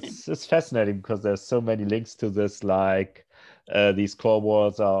 Yeah, and it's fascinating because there's so many links to this, like these core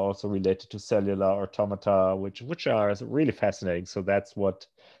wars are also related to cellular automata, which are really fascinating. So that's what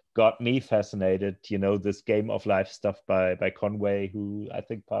got me fascinated, this Game of Life stuff by Conway, who I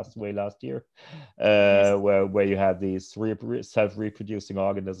think passed away last year, Yes. where you have these self-reproducing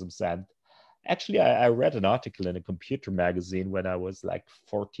organisms. And actually, I read an article in a computer magazine when I was like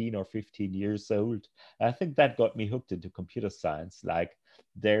 14 or 15 years old. I think that got me hooked into computer science. Like,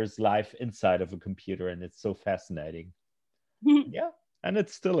 there's life inside of a computer, and it's so fascinating. Yeah, and it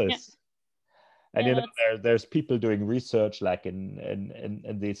still Yeah. is. And Yeah, there's people doing research like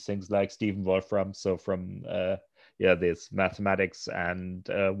in these things like Stephen Wolfram, so from this mathematics and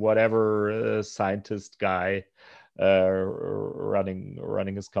whatever scientist guy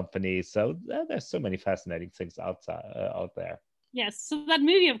running his company. So there's so many fascinating things out there. yes. So that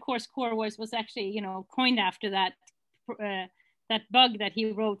movie, of course, Core was actually, coined after that that bug that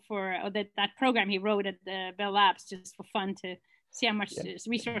he wrote for, or that program he wrote at the Bell Labs, just for fun to see how much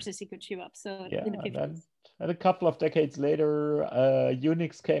resources he could chew up. So in the 50s. And a couple of decades later,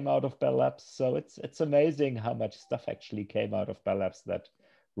 Unix came out of Bell Labs. So it's amazing how much stuff actually came out of Bell Labs that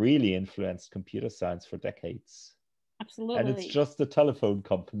really influenced computer science for decades. Absolutely. And it's just a telephone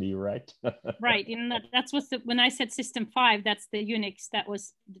company, right? Right. That's what's when I said System 5, that's the Unix that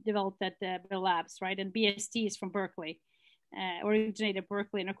was developed at the Bell Labs, right? And BSD is from Berkeley, originated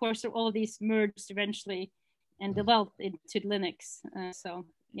Berkeley. And of course, all of these merged eventually and developed into Linux. So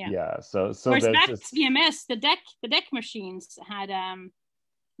yeah. Yeah. So whereas back to VMS, the DEC machines had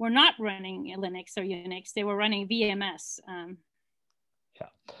were not running Linux or Unix. They were running VMS. Yeah.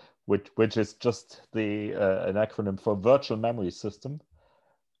 Which is just an acronym for Virtual Memory System,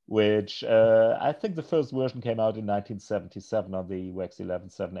 which I think the first version came out in 1977 on the WEX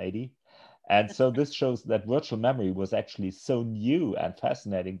 11780. And so this shows that virtual memory was actually so new and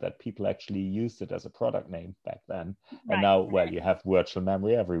fascinating that people actually used it as a product name back then. And now, well, you have virtual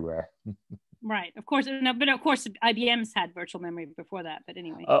memory everywhere. Right, of course, but of course, IBM's had virtual memory before that. But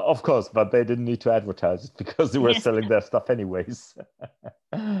anyway, of course, but they didn't need to advertise it because they were selling their stuff anyways.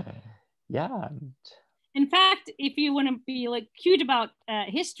 Yeah. In fact, if you want to be like cute about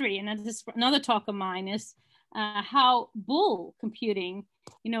history, and this is another talk of mine, is how Bull computing,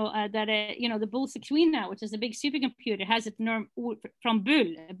 the Bull Sequina, which is a big supercomputer, has it from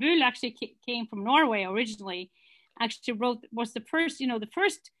Bull. Bull actually came from Norway originally. Actually was the first, the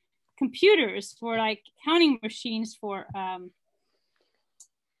first computers for like counting machines for. I'm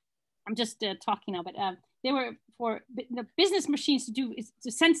just talking now, but they were for the business machines to do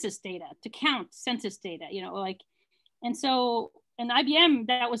the census data, to count census data, and so and IBM,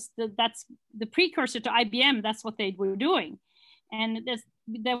 that's the precursor to IBM. That's what they were doing. And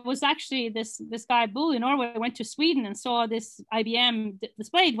there was actually this guy Bull in Norway went to Sweden and saw this IBM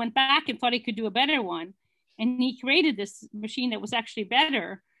displayed, went back and thought he could do a better one, and he created this machine that was actually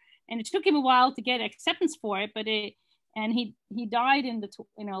better. And it took him a while to get acceptance for it, but he died in the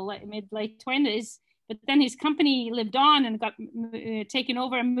late 20s. But then his company lived on and got taken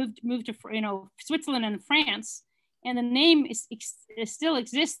over and moved to Switzerland and France. And the name still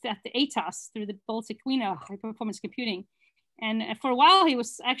exists at the ATOS through the Bull Sequina, high performance computing. And for a while, he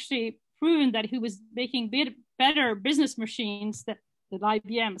was actually proven that he was making better business machines than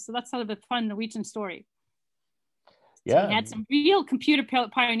IBM. So that's sort of a fun Norwegian story. Yeah, so we had some real computer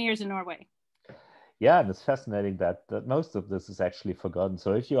pioneers in Norway. Yeah, and it's fascinating that most of this is actually forgotten.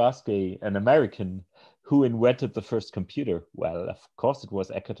 So if you ask an American who invented the first computer, well, of course it was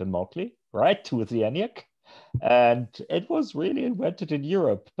Eckert and Mauchly, right, with the ENIAC. And it was really invented in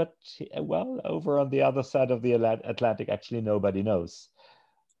Europe, but well, over on the other side of the Atlantic, actually nobody knows.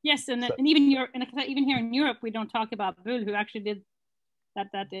 Yes, and even here in Europe, we don't talk about Bull, who actually did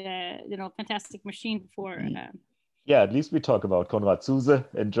that fantastic machine for. Yeah, at least we talk about Konrad Zuse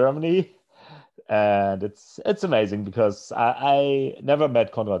in Germany, and it's amazing because I never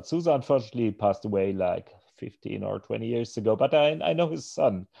met Konrad Zuse. Unfortunately, he passed away like 15 or 20 years ago, but I know his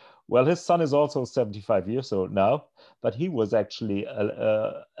son. Well, his son is also 75 years old now, but he was actually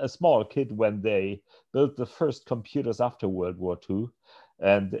a small kid when they built the first computers after World War II.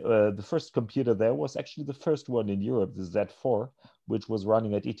 And the first computer there was actually the first one in Europe, the Z4, which was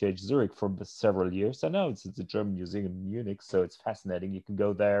running at ETH Zurich for several years. I know it's a German museum in Munich, so it's fascinating. You can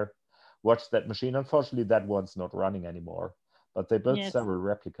go there, watch that machine. Unfortunately, that one's not running anymore, but they built several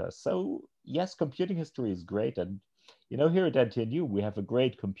replicas. So yes, computing history is great. And here at NTNU, we have a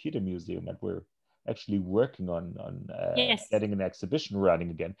great computer museum, and we're actually working on getting an exhibition running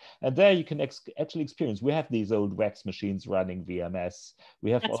again. And there you can actually experience. We have these old WEX machines running VMS.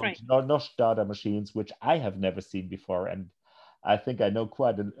 We have NOS data machines, which I have never seen before. And I think I know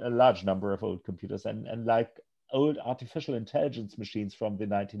quite a large number of old computers and like old artificial intelligence machines from the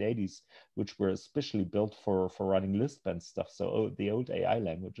 1980s, which were especially built for running Lisp and stuff. So the old AI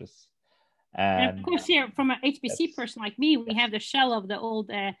languages. And of course, here from an HPC person like me, we have the shell of the old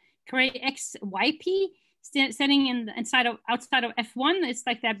Cray XYP sitting outside of F1. It's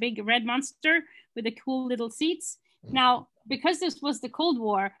like that big red monster with the cool little seats. Now, because this was the Cold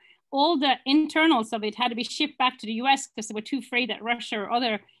War, all the internals of it had to be shipped back to the US because they were too afraid that Russia or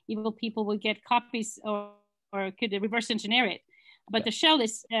other evil people would get copies or or could reverse engineer it. But the shell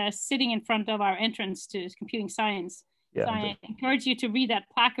is sitting in front of our entrance to computing science. Yeah, so I encourage you to read that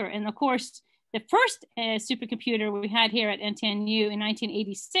placard. And of course, the first supercomputer we had here at NTNU in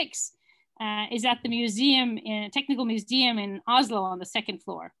 1986 is at the museum, Technical Museum in Oslo on the second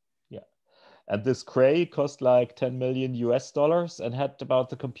floor. Yeah. And this Cray cost like 10 million US dollars and had about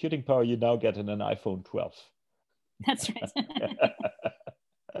the computing power you now get in an iPhone 12. That's right.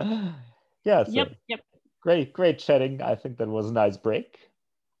 Yeah. So yep. Great chatting. I think that was a nice break.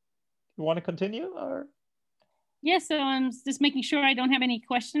 You want to continue or? Yeah, so I'm just making sure I don't have any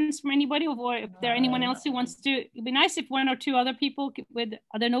questions from anybody, or if there anyone else who wants to. It'd be nice if one or two other people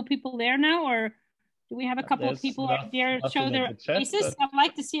are there no people there now, or do we have a couple of people out there show their faces? I'd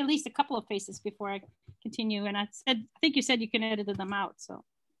like to see at least a couple of faces before I continue. And I think you said you can edit them out. So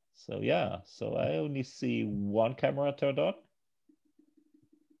yeah, so I only see one camera turned on.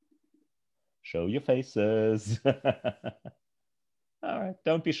 Show your faces. All right,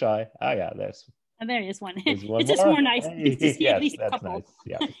 don't be shy. Yeah, there is one. It's just more nice to see yes, at least a couple. Nice.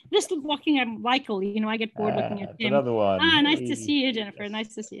 Yeah. Just walking at Michael, I get bored looking at him. Another one. Nice to see you, Jennifer. Yes.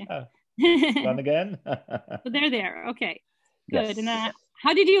 Nice to see you. One again. So they're there. Okay, good. Yes. And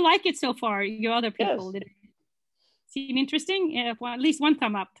how did you like it so far? Your other people, yes. Did it seem interesting? Well, at least one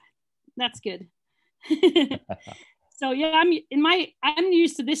thumb up. That's good. So yeah, I'm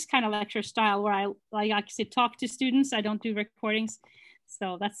used to this kind of lecture style where I like to talk to students. I don't do recordings.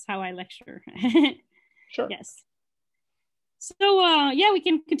 So that's how I lecture. Sure. Yes. So yeah, we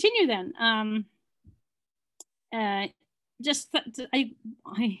can continue then. I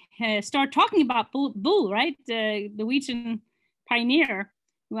start talking about Bull, right? The Norwegian pioneer,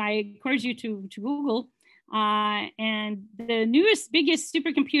 who I encourage you to Google. And the newest, biggest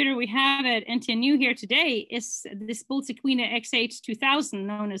supercomputer we have at NTNU here today is this Bull Sequina XH2000,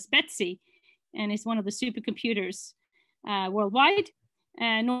 known as Betsy, and it's one of the supercomputers worldwide.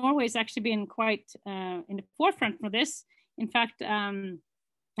 Norway has actually been quite in the forefront for this. In fact,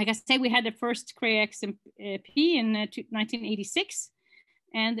 like I said, we had the first Cray XMP in 1986.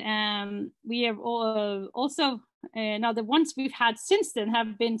 And we have also, now the ones we've had since then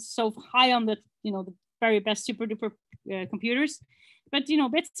have been so high on the, the very best super duper computers. But,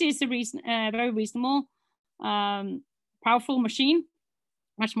 Betsy is a very reasonable, powerful machine,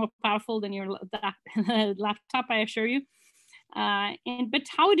 much more powerful than your laptop, I assure you. But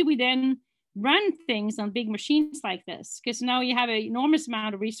how do we then run things on big machines like this? Because now you have an enormous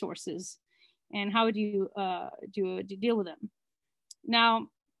amount of resources, and how do you deal with them? Now,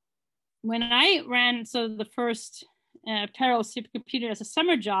 when I ran the first parallel supercomputer as a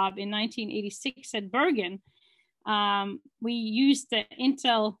summer job in 1986 at Bergen, we used the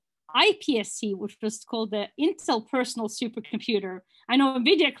Intel IPSC, which was called the Intel Personal Supercomputer. I know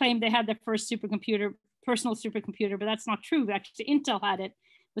NVIDIA claimed they had their first personal supercomputer, but that's not true. Actually, Intel had it.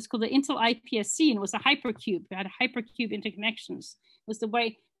 It was called the Intel IPSC, and it was a hypercube. It had hypercube interconnections. It was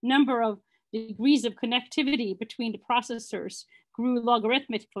the number of degrees of connectivity between the processors grew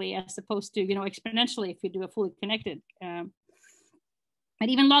logarithmically as opposed to, exponentially if you do a fully connected. And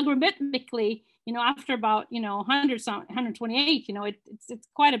even logarithmically, after about, 128, it's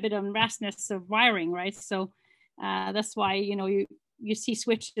quite a bit of vastness of wiring, right? So that's why, you see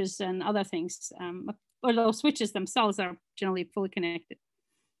switches and other things, although switches themselves are generally fully connected.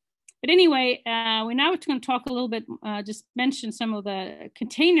 But anyway, we're now going to talk a little bit, just mention some of the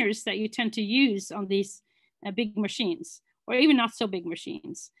containers that you tend to use on these big machines, or even not so big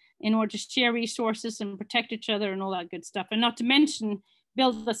machines, in order to share resources and protect each other and all that good stuff. And not to mention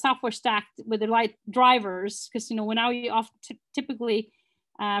build the software stack with the right drivers, because when now you often typically,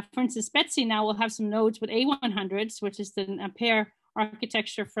 for instance, Betsy now will have some nodes with A100s, which is the Ampere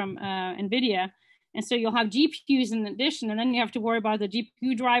architecture from NVIDIA. And so you'll have GPUs in addition, and then you have to worry about the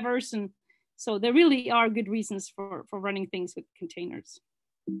GPU drivers. And so there really are good reasons for running things with containers.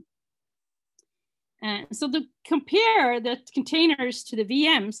 So to compare the containers to the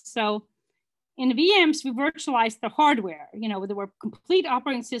VMs, so in the VMs, we virtualized the hardware. There were complete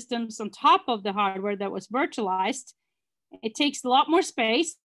operating systems on top of the hardware that was virtualized. It takes a lot more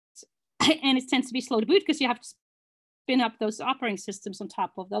space, and it tends to be slow to boot because you have to spin up those operating systems on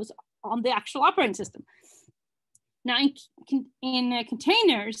top of those on the actual operating system. Now, in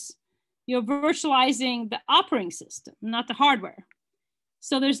containers, you're virtualizing the operating system, not the hardware.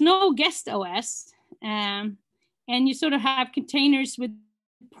 So there's no guest OS, and you sort of have containers with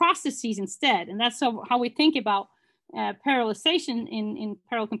processes instead. And that's how we think about parallelization in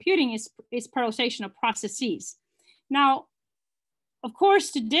parallel computing is parallelization of processes. Now, of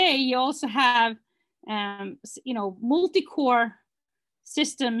course, today you also have multi-core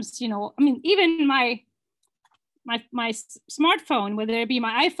systems. Even my my smartphone, whether it be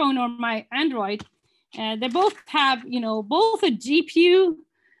my iPhone or my Android, they both have, both a GPU,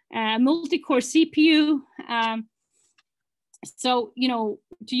 multi-core CPU. So,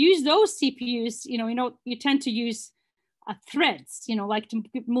 to use those CPUs, you tend to use threads, like to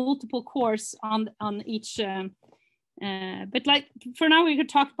get multiple cores on each. But like for now, we could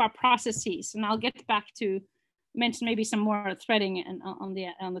talk about processes, and I'll get back to mention maybe some more threading and on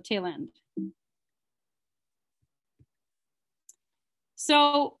the tail end.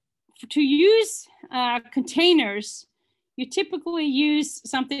 So to use containers, you typically use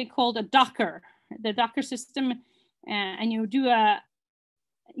something called a Docker, the Docker system, and you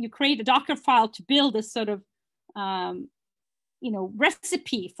create a Docker file to build a sort of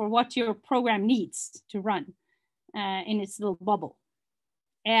recipe for what your program needs to run in its little bubble.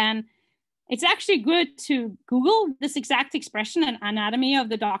 And it's actually good to Google this exact expression and anatomy of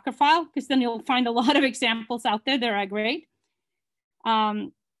the Docker file, because then you'll find a lot of examples out there that are great.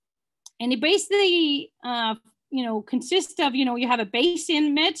 And it basically, consists of, you have a base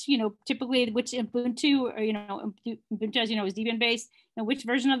image, typically which Ubuntu, or, Ubuntu, as you know, is Debian based, which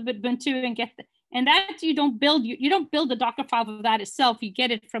version of Ubuntu, and that you don't build the Docker file for that itself. You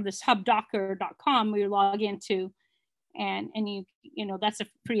get it from this hubdocker.com where you log into, and that's a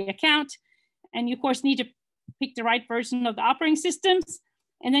free account. And you of course need to pick the right version of the operating systems.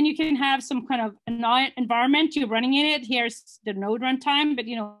 And then you can have some kind of environment you're running in it. Here's the node runtime, but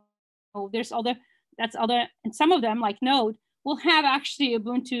there's other, and some of them like Node will have actually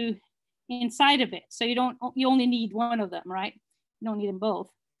Ubuntu inside of it. So you only need one of them, right? You don't need them both.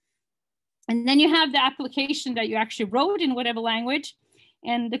 And then you have the application that you actually wrote in whatever language,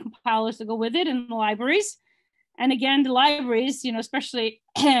 and the compilers that go with it, and the libraries. And again, the libraries, especially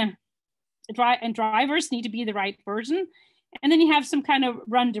drivers need to be the right version. And then you have some kind of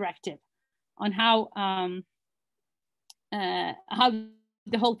run directive on how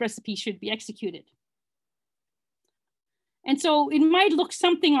the whole recipe should be executed. And so it might look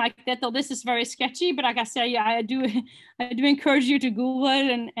something like that, though this is very sketchy, but like I say, I do encourage you to Google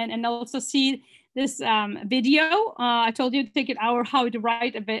it and also see this video. I told you to take an hour how to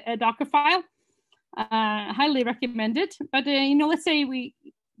write a Docker file. Highly recommend it. But let's say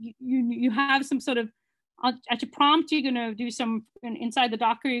you have some sort of, at your prompt, you're going to do some inside the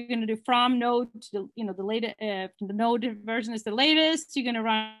Docker. You're going to do from node to the latest. The node version is the latest. You're going to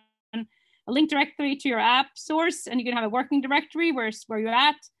run a link directory to your app source, and you're going to have a working directory where you're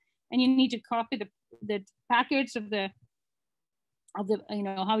at, and you need to copy the package of the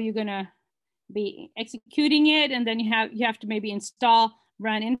how you're going to be executing it, and then you have to maybe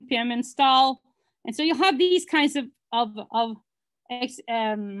run npm install, and so you'll have these kinds of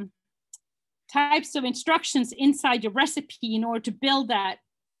types of instructions inside your recipe in order to build that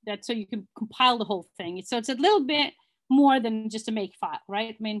so you can compile the whole thing. So it's a little bit more than just a makefile,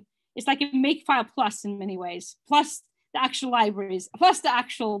 right? I mean, it's like a makefile plus in many ways, plus the actual libraries, plus the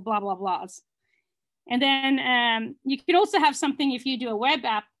actual blah, blah, blahs. And then you can also have something, if you do a web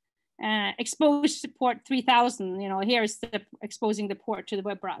app, expose port 3000, here's exposing the port to the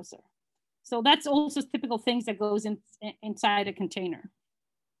web browser. So that's also typical things that goes inside a container.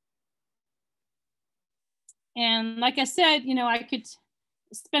 And like I said, I could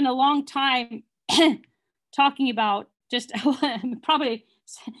spend a long time talking about just probably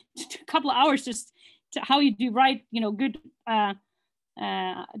a couple of hours just to how you do write, good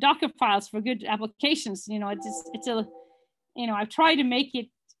Docker files for good applications. I've tried to make it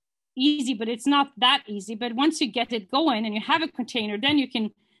easy, but it's not that easy. But once you get it going and you have a container, then you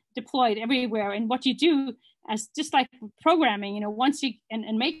can deploy it everywhere. And what you do, as just like programming, once you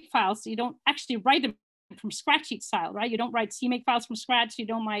and make files, you don't actually write them from scratch each file, right? You don't write CMake files from scratch. You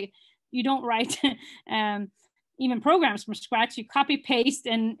don't write even programs from scratch. You copy, paste,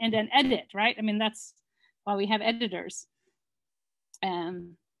 and then edit, right? I mean, that's why we have editors.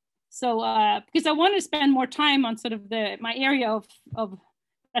 So because I want to spend more time on sort of my area of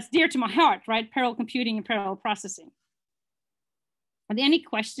that's dear to my heart, right? Parallel computing and parallel processing. Are there any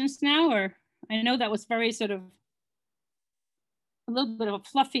questions now? Or I know that was very sort of a little bit of a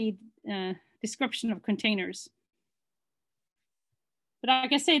fluffy description of containers. But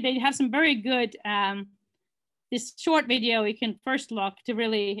like I say, they have some very good, this short video you can first look to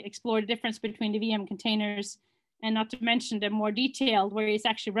really explore the difference between the VM containers, and not to mention the more detailed where it's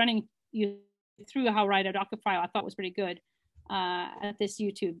actually running you through how to write a Docker file. I thought was pretty good at this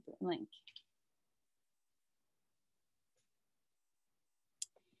YouTube link.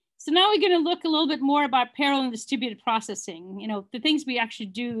 So now we're going to look a little bit more about parallel and distributed processing. The things we actually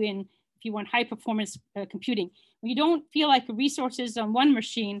do if you want high performance computing. When you don't feel like resources on one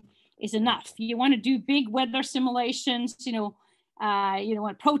machine is enough. You want to do big weather simulations, you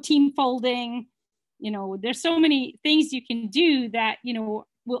want protein folding, there's so many things you can do that,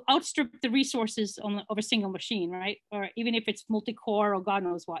 will outstrip the resources of a single machine, right? Or even if it's multi-core or God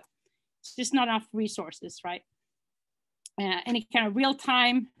knows what, it's just not enough resources, right? Any kind of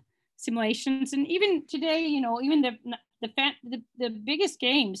real-time simulations. And even today, even the biggest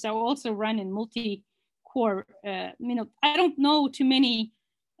games are also run in multi-core. I don't know too many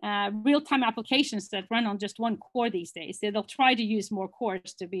real-time applications that run on just one core these days. They'll try to use more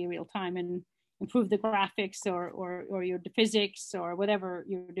cores to be real-time and improve the graphics or your physics or whatever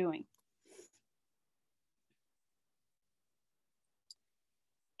you're doing.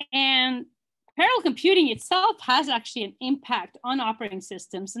 And parallel computing itself has actually an impact on operating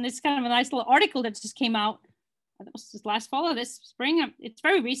systems. And it's kind of a nice little article that just came out, that was just last fall or this spring. It's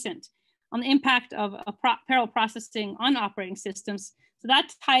very recent, on the impact of parallel processing on operating systems. So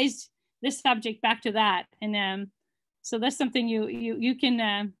that ties this subject back to that. And so that's something you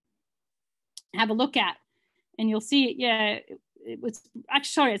can have a look at, and you'll see, yeah, it was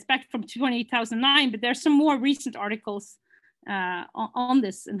actually, sorry, it's back from 2009, but there's some more recent articles on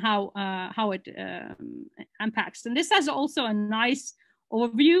this and how it impacts. And this has also a nice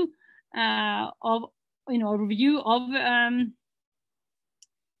overview of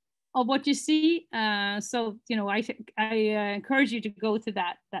what you see. So I encourage you to go to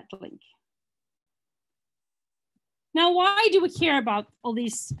that link. Now, why do we care about all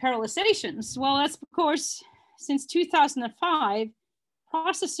these parallelizations? Well, that's of course, since 2005,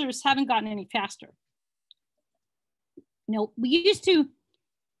 processors haven't gotten any faster. We used to,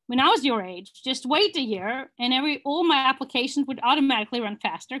 when I was your age, just wait a year and all my applications would automatically run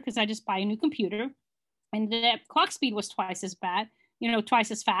faster because I just buy a new computer, and the clock speed was twice as bad, twice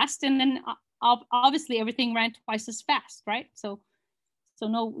as fast. And then obviously everything ran twice as fast, right? So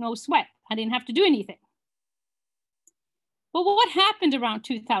no sweat. I didn't have to do anything. But what happened around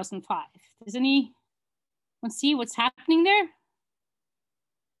 2005? Does anyone see what's happening there?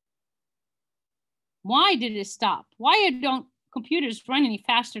 Why did it stop? Why don't computers run any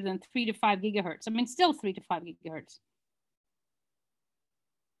faster than 3 to 5 gigahertz? I mean, still 3 to 5 gigahertz.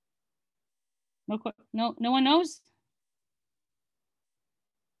 No one knows?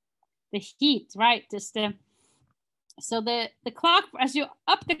 The heat, right? So the clock, as you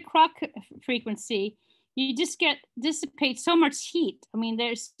up the clock frequency, you just dissipate so much heat. I mean,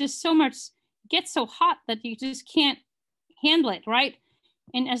 there's just so much, gets so hot that you just can't handle it, right?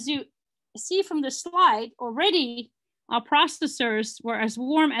 And as you see from the slide, already our processors were as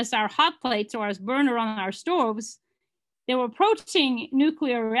warm as our hot plates or as burner on our stoves. They were approaching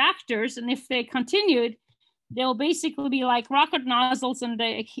nuclear reactors, and if they continued, they'll basically be like rocket nozzles, and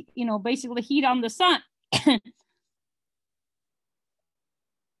they, basically heat on the sun.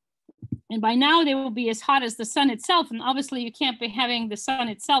 And by now they will be as hot as the sun itself. And obviously you can't be having the sun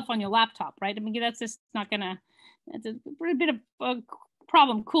itself on your laptop, right? I mean, that's just not gonna, it's a bit of a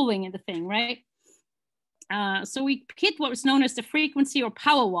problem cooling in the thing, right? So we hit what was known as the frequency or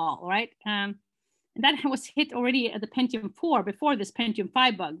power wall, right? And that was hit already at the Pentium 4 before this Pentium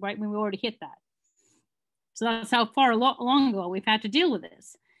 5 bug, right? When we already hit that. So that's how far long ago we've had to deal with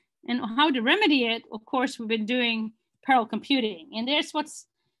this. And how to remedy it, of course, we've been doing parallel computing. And there's what's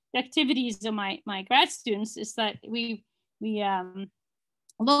the activities of my grad students is that we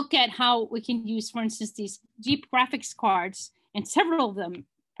look at how we can use, for instance, these deep graphics cards, and several of them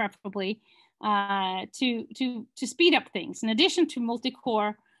preferably, to speed up things in addition to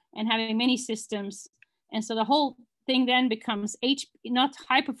multi-core and having many systems. And so the whole thing then becomes not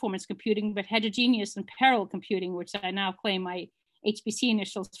high performance computing, but heterogeneous and parallel computing, which I now claim my HPC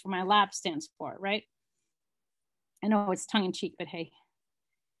initials for my lab stands for, right? I know it's tongue in cheek, but hey.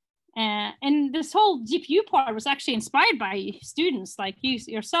 And this whole GPU part was actually inspired by students like you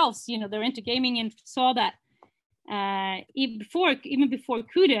yourselves. They're into gaming and saw that even before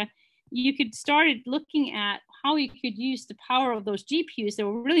CUDA, you could start looking at how you could use the power of those GPUs that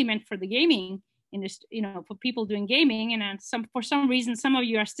were really meant for the gaming industry, for people doing gaming. And for some reason, some of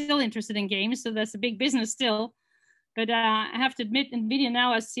you are still interested in games, so that's a big business still. But I have to admit, NVIDIA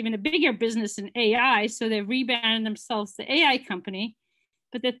now is even a bigger business in AI, so they've rebranded themselves the AI company.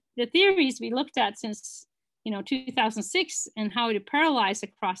 But the theories we looked at since 2006 and how to parallelize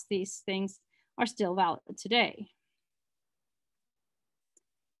across these things are still valid today.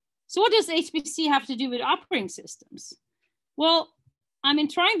 So what does HPC have to do with operating systems? Well, I've been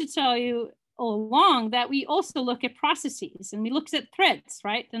trying to tell you all along that we also look at processes, and we look at threads,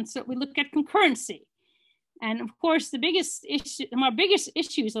 right? And so we look at concurrency. And of course, our biggest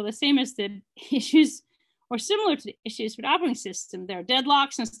issues are the same as the issues or similar to the issues with operating system. There are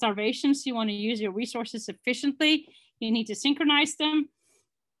deadlocks and starvations. You want to use your resources efficiently. You need to synchronize them.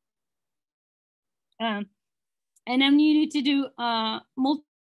 And then you need to do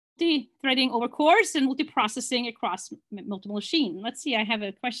multi-threading over cores and multi-processing across multiple machines. Let's see, I have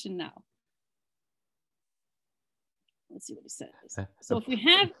a question now. Let's see what it says. So if we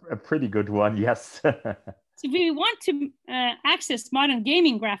have a pretty good one, yes. So if we want to access modern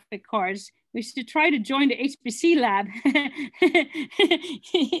gaming graphic cards, we should try to join the HPC lab.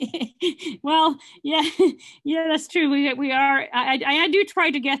 Well, yeah, that's true. We are. I do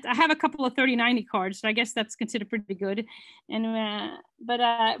try to get. I have a couple of 3090 cards, so I guess that's considered pretty good. And but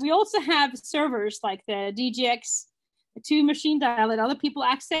we also have servers like the DGX 2 machine dial that other people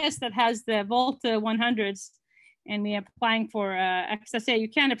access that has the Volta 100s. And we are applying for XSA. You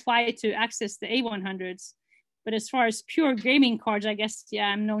can apply it to access the A100s. But as far as pure gaming cards, I guess, yeah,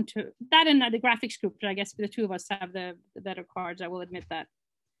 I'm known to that and the graphics group. But I guess the two of us have the better cards. I will admit that.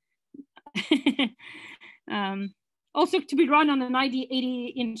 Also to be run on a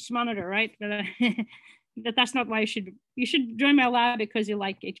 80-inch monitor, right? But that's not why you should join my lab because you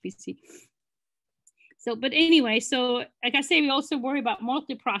like HPC. So, but anyway, so like I say, we also worry about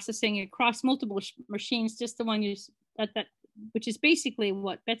multi-processing across multiple machines, just the one which is basically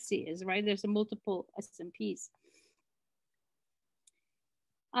what Betsy is, right? There's a multiple SMPs.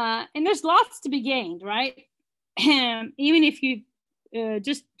 And there's lots to be gained, right? Even if you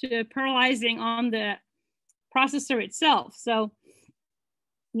just parallelizing on the processor itself. So,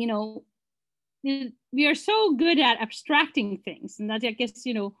 you know, we are so good at abstracting things, and that, I guess,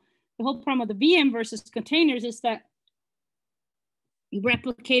 you know, the whole problem of the VM versus containers is that you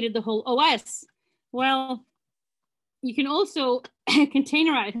replicated the whole OS. Well, you can also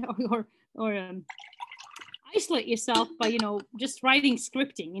containerize or isolate yourself by, you know, just writing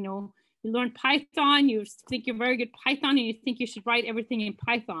scripting. You know, you learn Python, you think you're very good at Python, and you think you should write everything in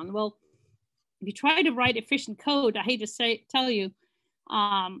Python. Well, if you try to write efficient code, I hate to tell you,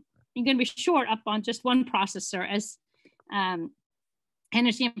 you're going to be short up on just one processor, as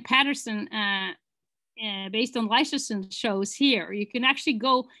Hennessy and Patterson, based on licensing, shows here. You can actually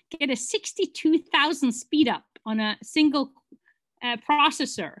go get a 62,000 speed up on a single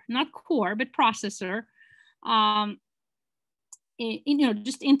processor, not core, but processor. You know,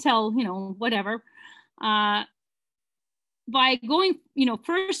 just Intel, you know, whatever. By going, you know,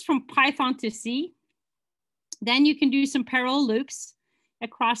 first from Python to C, then you can do some parallel loops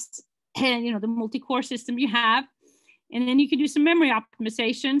across, you know, the multi-core system you have. And then you can do some memory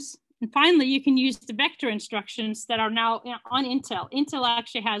optimizations. And finally, you can use the vector instructions that are now on Intel. Intel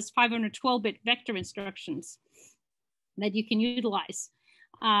actually has 512-bit vector instructions that you can utilize,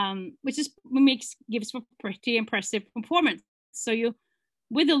 which gives pretty impressive performance. So you,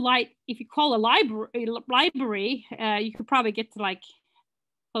 with a light, if you call a library, you could probably get to like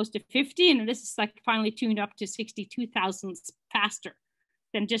close to 50, and this is like finally tuned up to 62,000 faster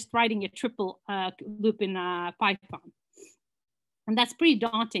than just writing a triple loop in Python. And that's pretty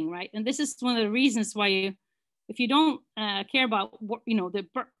daunting, right? And this is one of the reasons why if you don't care about, you know, the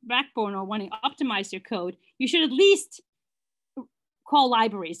backbone or wanting to optimize your code, you should at least call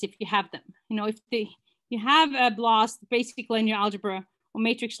libraries if you have them. You know, if you have a BLAS, basic linear algebra or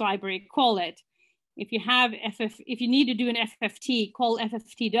matrix library, call it. If you have if you need to do an FFT, call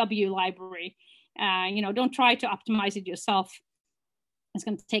FFTW library. You know, don't try to optimize it yourself. It's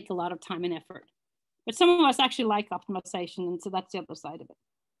going to take a lot of time and effort. But some of us actually like optimization, and so that's the other side of it.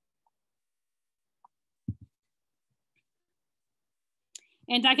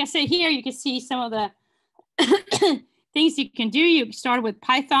 And like I say here, you can see some of the things you can do. You start with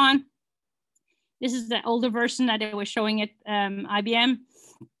Python. This is the older version that I was showing at IBM.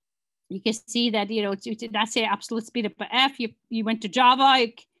 You can see that, you know, that's the absolute speed up by F. You went to Java,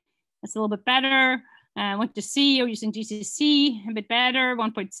 that's a little bit better. Went to C, you're using GCC, a bit better,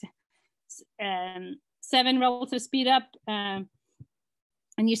 1.7 relative speed up. And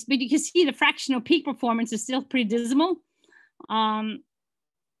you can see the fractional peak performance is still pretty dismal.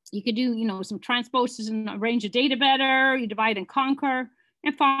 You could do, you know, some transposes and arrange your data better, you divide and conquer.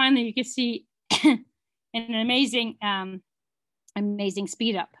 And finally, you can see an amazing, amazing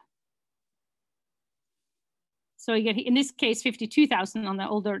speed up. So you get, in this case, 52,000 on the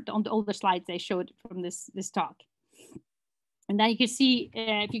older slides they showed from this talk. And then you can see,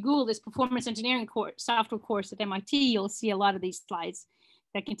 if you Google this performance engineering software course at MIT, you'll see a lot of these slides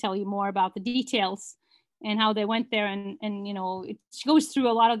that can tell you more about the details and how they went there. And you know, it goes through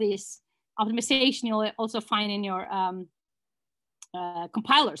a lot of these optimization you'll also find in your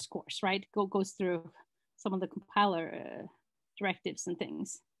compilers course, right? Goes through some of the compiler directives and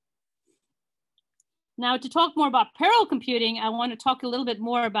things. Now, to talk more about parallel computing, I want to talk a little bit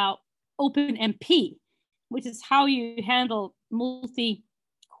more about OpenMP, which is how you handle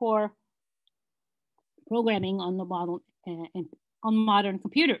multi-core programming on the model on modern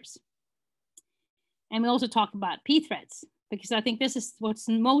computers. And we also talk about p-threads, because I think this is what's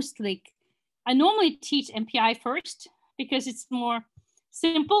mostly, I normally teach MPI first because it's more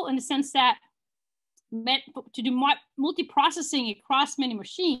simple in the sense that to do multi-processing across many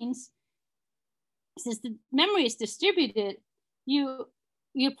machines, since the memory is distributed, you're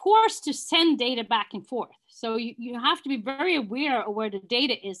forced to send data back and forth. So you have to be very aware of where the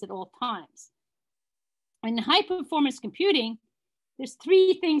data is at all times. In high performance computing, there's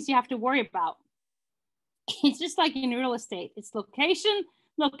three things you have to worry about. It's just like in real estate. It's location,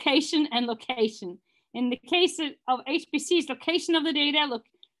 location, and location. In the case of HPC, it's location of the data, look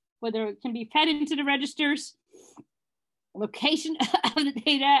whether it can be fed into the registers, location of the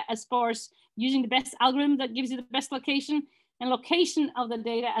data as far as using the best algorithm that gives you the best location, and location of the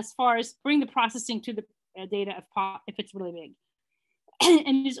data as far as bring the processing to the data if it's really big.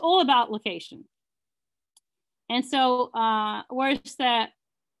 And it's all about location. And so whereas the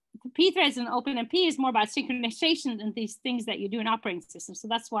p-threads and OpenMP is more about synchronization and these things that you do in operating systems. So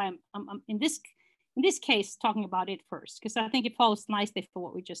that's why I'm in this case talking about it first, because I think it follows nicely for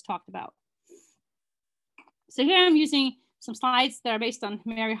what we just talked about. So here I'm using some slides that are based on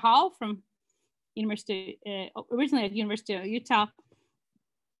Mary Hall from University, originally at University of Utah,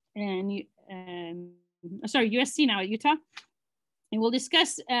 and sorry, USC now at Utah. And we'll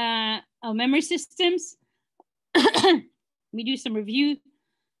discuss our memory systems. We do some review,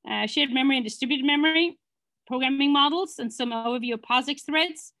 shared memory and distributed memory, programming models, and some overview of POSIX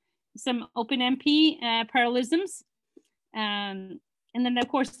threads, some OpenMP parallelisms. And then, of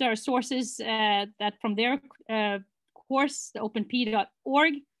course, there are sources that from their course, the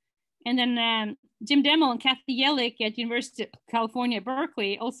openp.org. And then Jim Demmel and Kathy Yellick at University of California,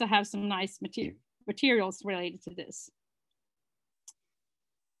 Berkeley also have some nice materials related to this.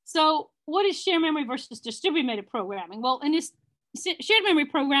 So what is shared memory versus distributed programming? Well, in this shared memory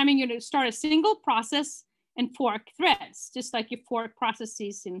programming, you're going to start a single process and fork threads, just like you fork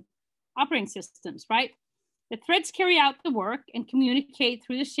processes in operating systems, right? The threads carry out the work and communicate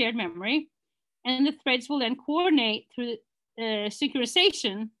through the shared memory, and the threads will then coordinate through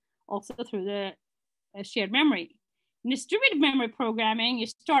synchronization, also through the shared memory. In distributed memory programming, you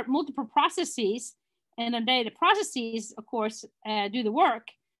start multiple processes, and then the processes, of course, do the work,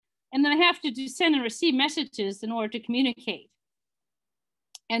 and then they have to send and receive messages in order to communicate.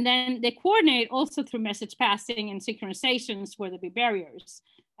 And then they coordinate also through message passing and synchronizations where there be barriers.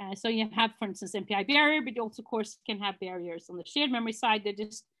 So you have, for instance, MPI barrier, but you also, of course, can have barriers on the shared memory side. They're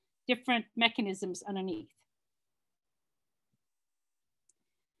just different mechanisms underneath.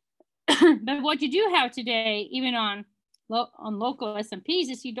 But what you do have today, even on local SMPs,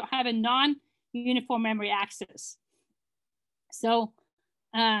 is you don't have a non-uniform memory access. So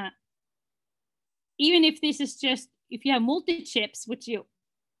even if this is just, if you have multi-chips, which you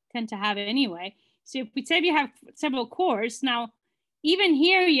tend to have anyway, so if we say you have several cores, now even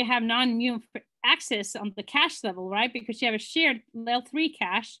here you have non-uniform access on the cache level, right? Because you have a shared L3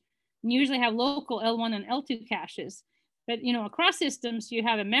 cache, and you usually have local L1 and L2 caches. But you know, across systems, you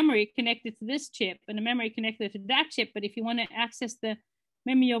have a memory connected to this chip and a memory connected to that chip. But if you want to access the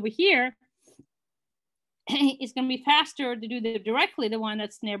memory over here, it's going to be faster to do directly the one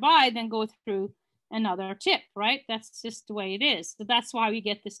that's nearby than go through another chip, right? That's just the way it is. So that's why we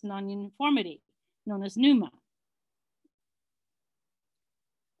get this non-uniformity known as NUMA.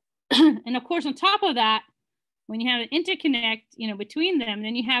 And of course, on top of that, when you have an interconnect, you know, between them,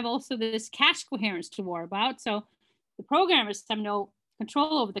 then you have also this cache coherence to worry about. So the programmers have no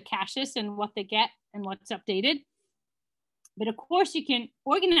control over the caches and what they get and what's updated. But of course, you can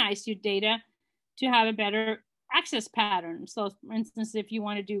organize your data to have a better access pattern. So for instance, if you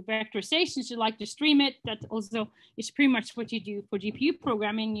want to do vectorizations, you like to stream it. That also is pretty much what you do for GPU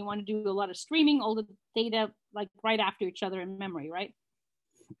programming. You want to do a lot of streaming, all the data like right after each other in memory, right?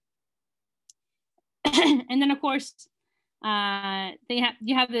 And then of course,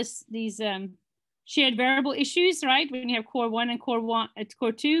 you have these shared variable issues, right? When you have core 1 and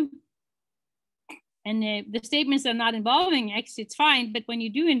core 2, and the statements are not involving X, it's fine. But when you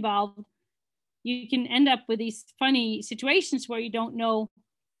do involve, you can end up with these funny situations where you don't know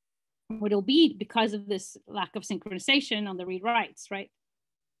what it'll be because of this lack of synchronization on the read writes, right?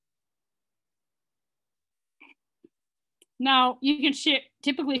 Now you can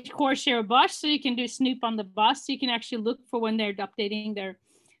typically core share a bus, so you can do snoop on the bus. So you can actually look for when they're updating their,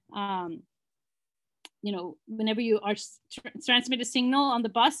 you know, whenever you are transmit a signal on the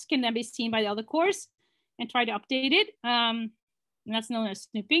bus can then be seen by the other cores. and try to update it. And that's known as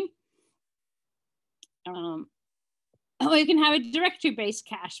snooping. Or you can have a directory-based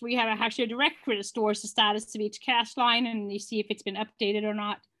cache where you have actually a directory that stores the status of each cache line and you see if it's been updated or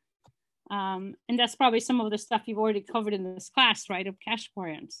not. And that's probably some of the stuff you've already covered in this class, right, of cache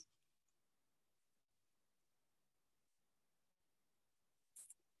coherence.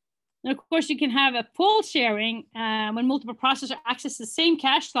 And of course, you can have a pool sharing when multiple processors access the same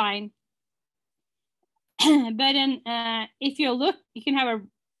cache line. But then if you look, you can have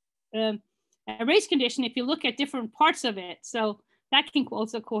a race condition if you look at different parts of it. So that can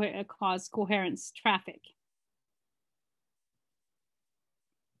also cause coherence traffic.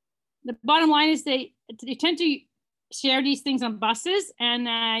 The bottom line is they tend to share these things on buses,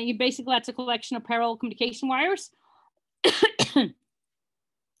 and you basically, that's a collection of parallel communication wires.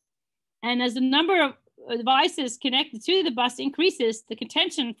 And as the number of devices connected to the bus increases, the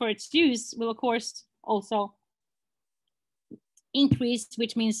contention for its use will, of course, also increase,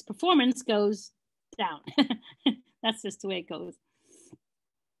 which means performance goes down. That's just the way it goes.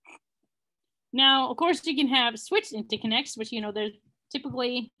 Now, of course, you can have switch interconnects, which, they're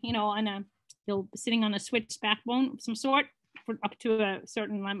typically, on they'll be sitting on a switch backbone of some sort for up to a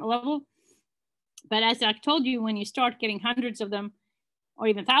certain level. But as I told you, when you start getting hundreds of them, or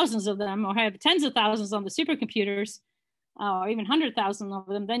even thousands of them, or have tens of thousands on the supercomputers, or even 100,000 of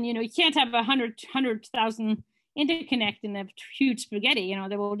them, then, you can't have 100,000 interconnect in a huge spaghetti.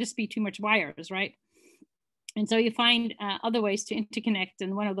 There will just be too much wires, right? And so you find other ways to interconnect,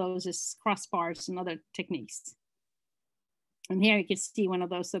 and one of those is crossbars and other techniques. And here you can see one of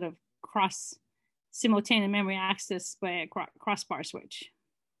those sort of cross simultaneous memory access by a crossbar switch.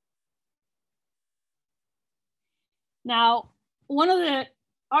 Now, one of the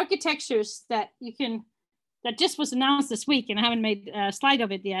architectures that just was announced this week, and I haven't made a slide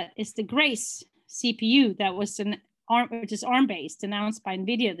of it yet, is the Grace CPU that was which is ARM-based, announced by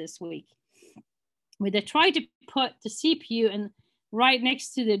NVIDIA this week, where they tried to put the CPU and right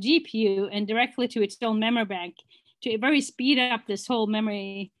next to the GPU and directly to its own memory bank to very speed up this whole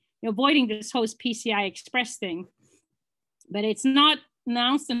memory, avoiding this whole PCI Express thing. But it's not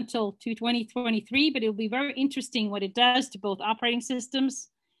announced until 2023, but it'll be very interesting what it does to both operating systems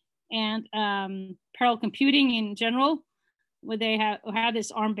and parallel computing in general, where they have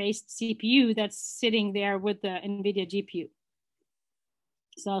this ARM-based CPU that's sitting there with the NVIDIA GPU.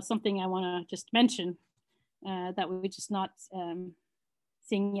 So something I want to just mention that we're just not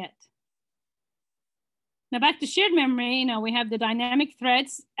seeing yet. Now back to shared memory, we have the dynamic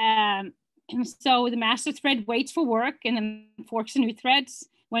threads. So the master thread waits for work and then forks new threads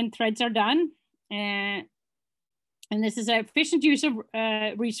when threads are done. And this is an efficient use of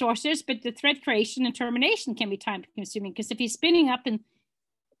resources, but the thread creation and termination can be time consuming, because if you're spinning up and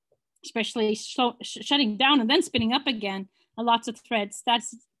especially shutting down and then spinning up again, lots of threads,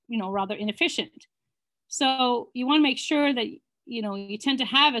 that's, rather inefficient. So you want to make sure that, you tend to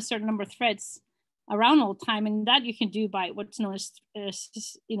have a certain number of threads around all the time, and that you can do by what's known as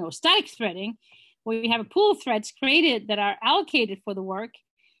static threading, where you have a pool of threads created that are allocated for the work,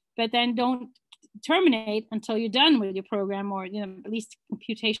 but then don't terminate until you're done with your program, or at least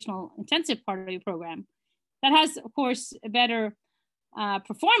computational intensive part of your program. That has, of course, a better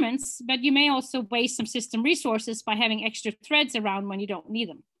performance, but you may also waste some system resources by having extra threads around when you don't need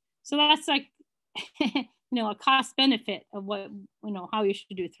them. So that's like a cost benefit of what how you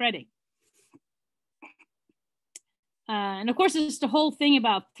should do threading. And of course, there's the whole thing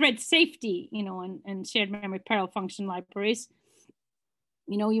about thread safety, and shared memory parallel function libraries.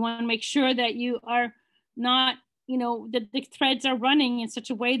 You want to make sure that you are not, that the threads are running in such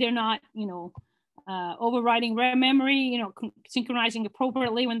a way they're not, overriding RAM memory, synchronizing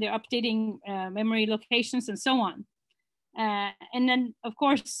appropriately when they're updating memory locations and so on. And then, of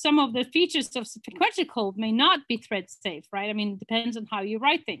course, some of the features of sequential code may not be thread safe, right? I mean, it depends on how you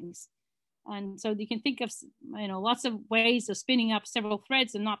write things. And so you can think of, lots of ways of spinning up several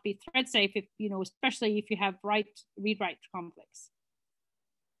threads and not be thread safe, if, especially if you have read-write conflicts.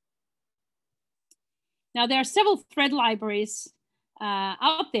 Now, there are several thread libraries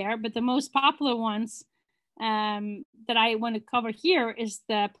out there, but the most popular ones that I want to cover here is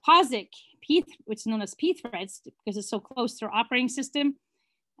the POSIX, which is known as pthreads, because it's so close to our operating system.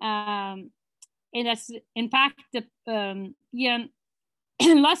 And that's, in fact, Ian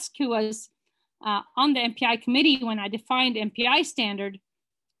Lusk, who was on the MPI committee when I defined MPI standard,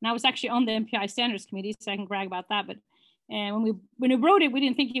 and I was actually on the MPI standards committee, so I can brag about that. But when we wrote it, we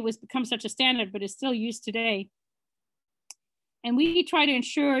didn't think it was become such a standard, but it's still used today. And we try to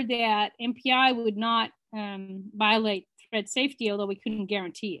ensure that MPI would not violate thread safety, although we couldn't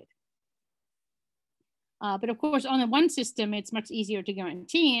guarantee it. But of course, on the one system, it's much easier to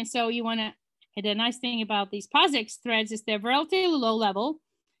guarantee. And so you want to, the nice thing about these POSIX threads is they're relatively low level,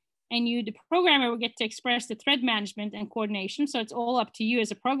 and you, the programmer, will get to express the thread management and coordination. So it's all up to you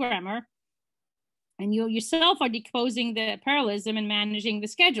as a programmer. And you yourself are decomposing the parallelism and managing the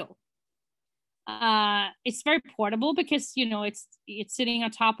schedule. It's very portable because, you know, it's sitting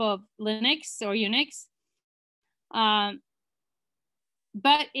on top of Linux or Unix.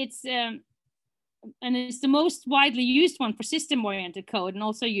 But it's the most widely used one for system-oriented code, and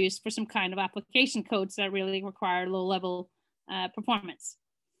also used for some kind of application codes that really require low-level performance.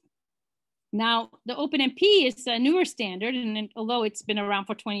 Now, the OpenMP is a newer standard, and although it's been around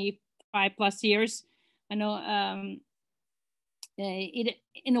for 25 plus years, I know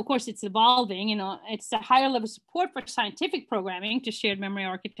and of course it's evolving. You know, it's a higher level support for scientific programming to shared memory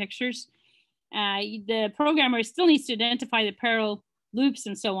architectures. The programmer still needs to identify the parallel loops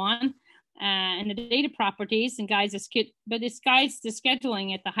and so on, and the data properties, and guides but this guides the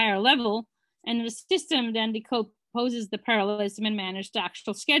scheduling at the higher level, and the system then decomposes the parallelism and manages the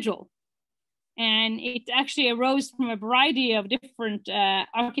actual schedule. And it actually arose from a variety of different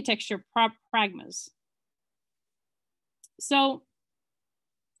architecture pragmas. So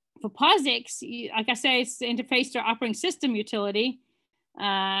for POSIX, like I say, it's the interface to operating system utility.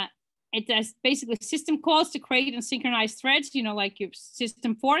 It does basically system calls to create and synchronize threads, you know, like your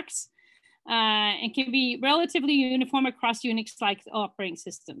system forks, and can be relatively uniform across Unix-like operating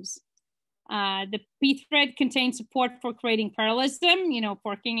systems. The pthread contains support for creating parallelism, you know,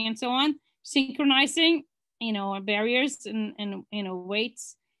 forking and so on, synchronizing, you know, barriers and you know,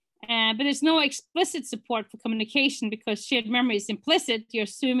 weights. But there's no explicit support for communication because shared memory is implicit. You're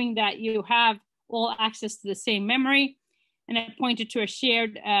assuming that you have all access to the same memory, and a pointer to a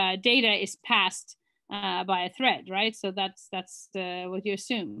shared data is passed by a thread, right? So that's what you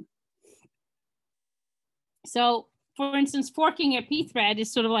assume. So, for instance, forking a pthread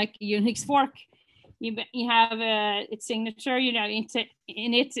is sort of like a Unix fork. You have its signature, you know, have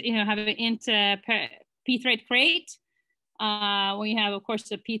an int pthread create. When you have, of course,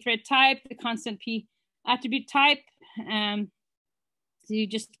 the pthread type, the constant p attribute type. So you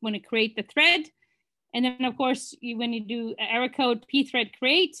just want to create the thread. And then, of course, when you do error code pthread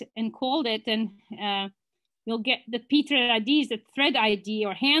create and called it, then you'll get the pthread ID is the thread ID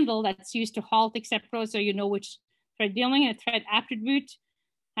or handle that's used to halt, etc. So you know which thread dealing. And a thread attribute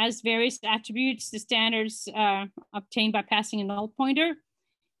has various attributes. The standards obtained by passing a null pointer.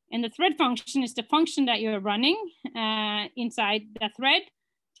 And the thread function is the function that you're running inside the thread,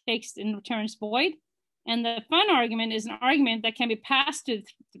 takes and returns void. And the fun argument is an argument that can be passed to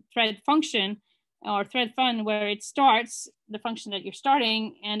the thread function or thread fun, where it starts the function that you're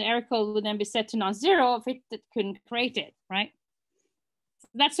starting, and error code would then be set to non-zero if it couldn't create it, right? So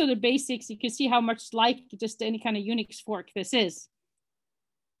that's sort of the basics. You can see how much like just any kind of Unix fork this is.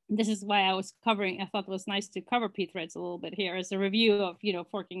 This is why I was covering, I thought it was nice to cover pthreads a little bit here as a review of, you know,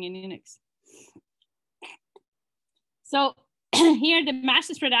 forking in Unix. So here the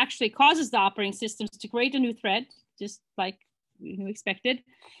master thread actually causes the operating systems to create a new thread, just like you expected.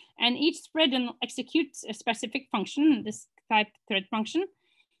 And each thread then executes a specific function, this type thread function.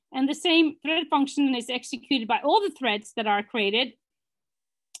 And the same thread function is executed by all the threads that are created.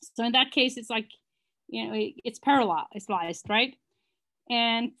 So in that case, it's like, you know, it's parallelized, right?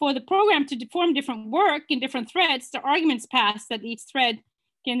 And for the program to perform different work in different threads, the arguments pass that each thread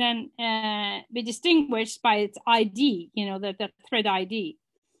can then be distinguished by its ID, you know, that thread ID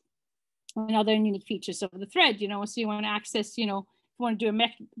and other unique features of the thread, you know. So you want to access, you know, if you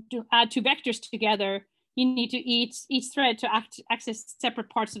want to add two vectors together, you need to each thread to access separate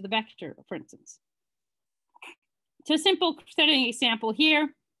parts of the vector, for instance. So a simple threading example here,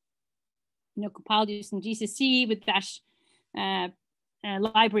 you know, compiled using GCC with dash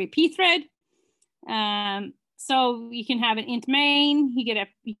library pthread. So you can have an int main, you get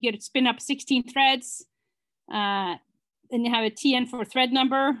to spin up 16 threads, and you have a TN for thread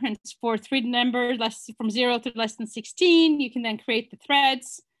number, and for thread number from 0 to less than 16, you can then create the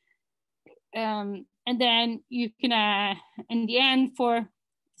threads. And then you can, in the end, for the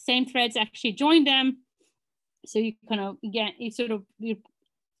same threads, actually join them. So you kind of, again, you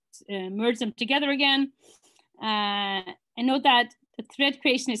merge them together again. And note that the thread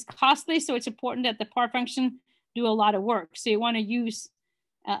creation is costly, so it's important that the par function do a lot of work. So you want to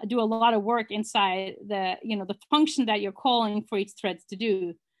do a lot of work inside the, you know, the function that you're calling for each thread to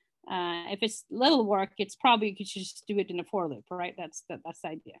do. If it's little work, it's probably you could just do it in a for loop, right? That's the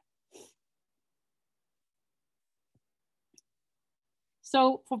idea.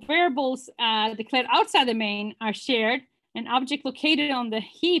 So for variables declared outside the main are shared An object located on the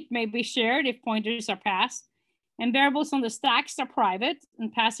heap may be shared if pointers are passed, and variables on the stacks are private,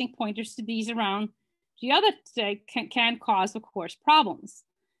 and passing pointers to these around the other can cause, of course, problems.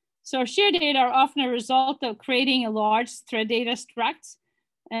 So shared data are often a result of creating a large thread data struct,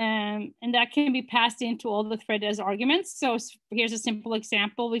 and that can be passed into all the thread as arguments. So here's a simple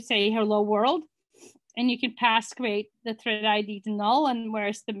example. We say hello world, and you can create the thread ID to null, and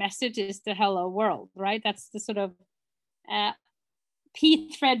whereas the message is the hello world, right? That's the sort of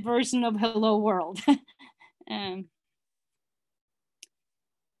p-thread version of hello world. And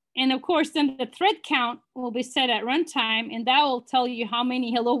of course, then the thread count will be set at runtime, and that will tell you how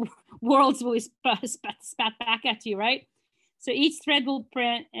many hello worlds will be spat back at you, right? So each thread will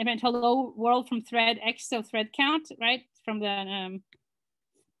print hello world from thread X, so thread count, right? From the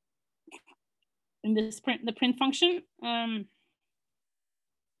in this the print function. And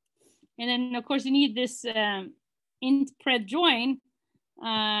then of course you need this int pred join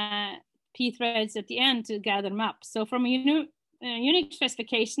p threads at the end to gather them up. So from a Unix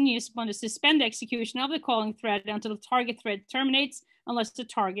specification, you just want to suspend the execution of the calling thread until the target thread terminates, unless the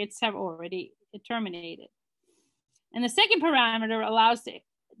targets have already terminated. And the second parameter allows the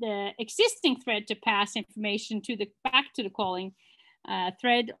existing thread to pass information to back to the calling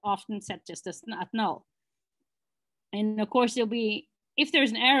thread, often set just as not null. And of course, it'll be, if there's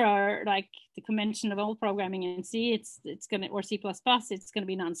an error, like the convention of all programming in C, it's gonna, or C++, it's gonna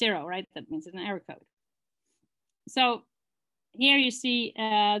be non-zero, right? That means it's an error code. So here you see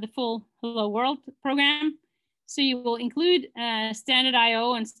the full hello world program. So you will include standard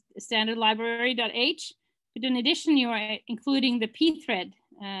IO and standard library.h, but in addition, you are including the pthread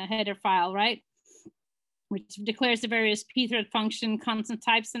header file, right? Which declares the various pthread function, constant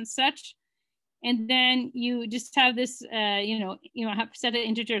types and such. And then you just have this, you have set an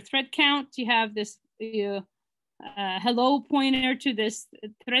integer thread count. You have this hello pointer to this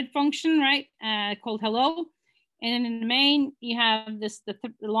thread function, right? Called hello. And then in the main, you have this the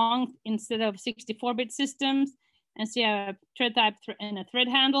long, instead of 64-bit systems. And so you have a thread type and a thread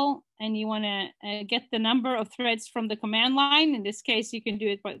handle, and you want to get the number of threads from the command line. In this case, you can do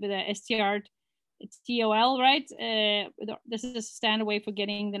it with a str-tol, right? This is a standard way for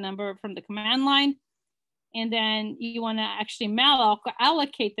getting the number from the command line. And then you want to actually malloc or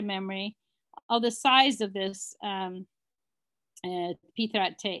allocate the memory of the size of this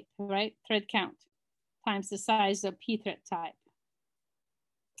pthread tape, right? Thread count times the size of pthread type.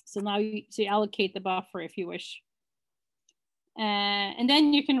 So now you allocate the buffer if you wish. And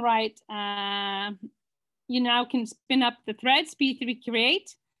then you can write, you now can spin up the threads, p3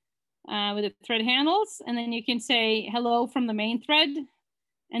 create with the thread handles. And then you can say hello from the main thread.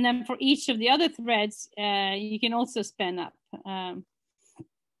 And then for each of the other threads, you can also spin up. And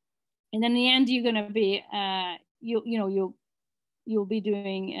then in the end, you're going to be, you'll be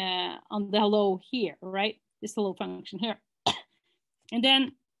doing on the hello here, right? This hello function here. And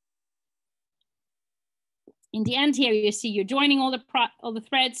then in the end here, you see you're joining all the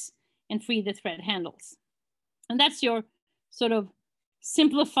threads and free the thread handles. And that's your sort of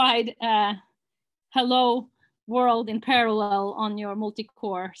simplified hello world in parallel on your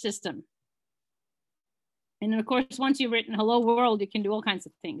multi-core system. And then of course, once you've written hello world, you can do all kinds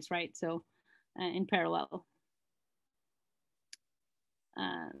of things, right? So in parallel.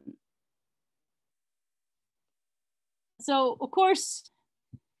 So of course,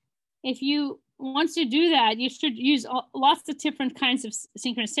 if you once you do that, you should use lots of different kinds of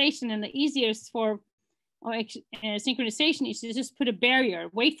synchronization, and the easiest for synchronization is to just put a barrier,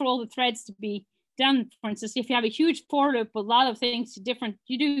 wait for all the threads to be done. For instance, if you have a huge for loop, a lot of things different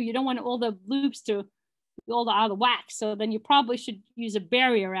you don't want all the loops to be all out of whack. So then you probably should use a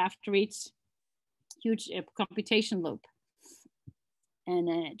barrier after each huge computation loop.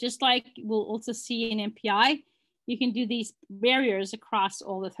 And just like we'll also see in MPI, you can do these barriers across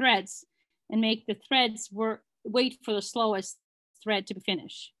all the threads and make the threads wait for the slowest thread to be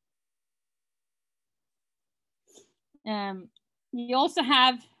finished. You also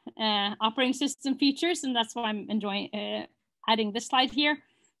have operating system features, and that's why I'm enjoying adding this slide here.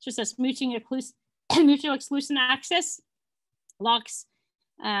 It just says mutual exclusion access locks.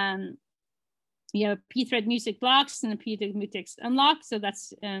 You have pthread music blocks and a pthread music unlock. So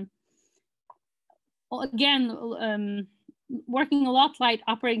that's again working a lot like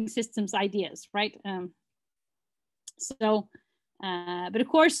operating systems ideas, right? But of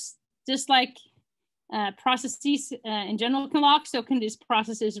course, just like processes in general can lock, so can these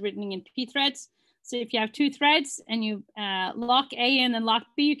processes written in pthreads. So if you have two threads and you lock A and then lock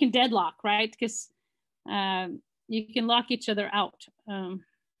B, you can deadlock, right? Because you can lock each other out.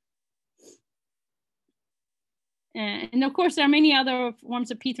 And of course, there are many other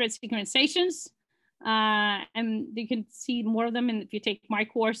forms of pthread synchronizations. And you can see more of them if you take my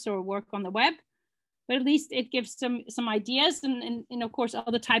course or work on the web. But at least it gives some ideas, and of course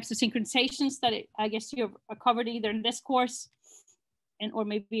other types of synchronizations that I guess you have covered either in this course or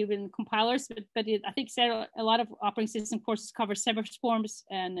maybe even compilers. But I think a lot of operating system courses cover several forms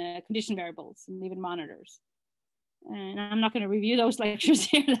and condition variables and even monitors. And I'm not going to review those lectures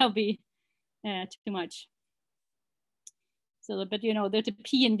here. That'll be too much. So, but you know, there's a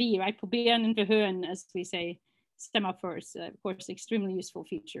P and V, right? Probieren and verhören, as we say, stem up first. Of course, extremely useful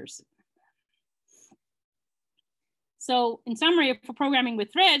features. So in summary, for programming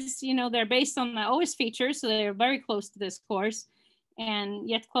with threads, you know, they're based on the OS features, so they're very close to this course, and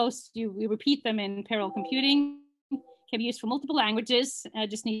yet close, we repeat them in parallel computing, can be used for multiple languages,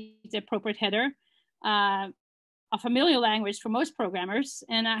 just need the appropriate header, a familiar language for most programmers,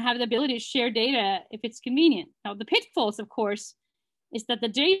 and have the ability to share data if it's convenient. Now, the pitfalls, of course, is that the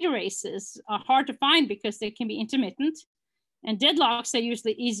data races are hard to find because they can be intermittent, and deadlocks are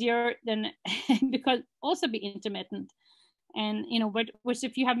usually easier than because also be intermittent. And you know, but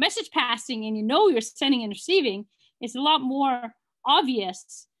if you have message passing and you know you're sending and receiving, it's a lot more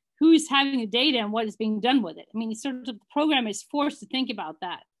obvious who's having the data and what is being done with it. I mean, sort of the program is forced to think about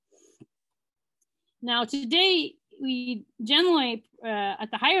that. Now, today, we generally,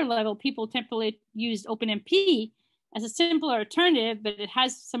 at the higher level, people typically use OpenMP as a simpler alternative, but it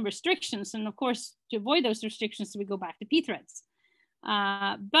has some restrictions. And of course, to avoid those restrictions, we go back to pthreads.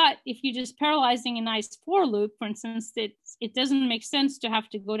 But if you're just parallelizing a nice for loop, for instance, it doesn't make sense to have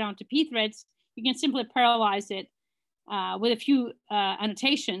to go down to pthreads. You can simply parallelize it with a few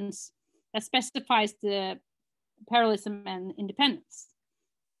annotations that specifies the parallelism and independence.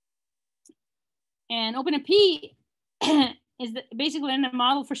 And OpenMP is basically a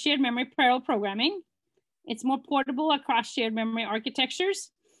model for shared memory parallel programming. It's more portable across shared memory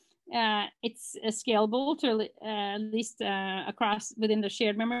architectures. It's scalable to at least across within the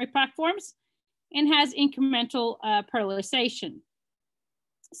shared memory platforms, and has incremental parallelization.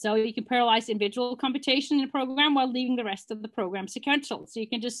 So you can parallelize individual computation in a program while leaving the rest of the program sequential. So you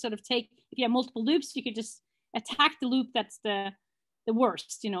can just sort of take, if you have multiple loops, you could just attack the loop that's the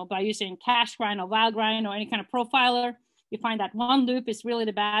worst, you know, by using cache grind or val grind or any kind of profiler. You find that one loop is really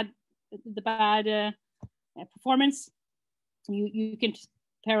the bad performance. You can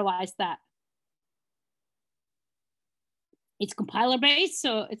parallelize that. It's compiler based,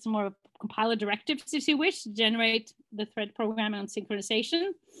 so it's more compiler directives, if you wish, to generate the thread programming and synchronization.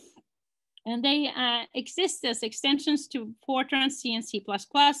 And they exist as extensions to Fortran, C, and C++,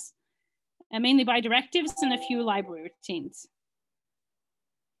 mainly by directives and a few library routines.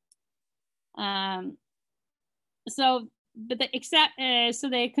 So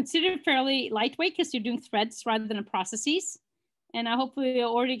they're considered fairly lightweight because you're doing threads rather than processes. And I hope we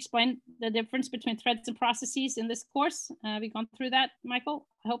already explained the difference between threads and processes in this course. Have we gone through that, Michael?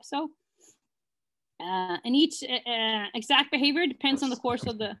 I hope so. And each exact behavior depends on the course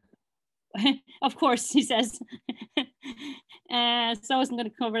of the, of course, he says. So I wasn't going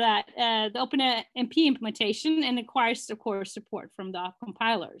to cover that. The OpenMP implementation and requires, of course, support from the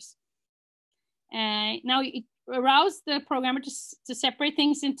compilers. Now, it allows the programmer to separate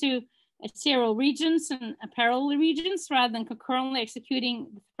things into serial regions and parallel regions rather than concurrently executing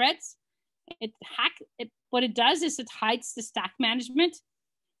the threads. What it does is it hides the stack management,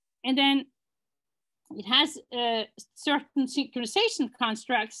 and then it has certain synchronization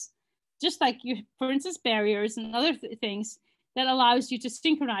constructs, just like for instance, barriers and other things that allows you to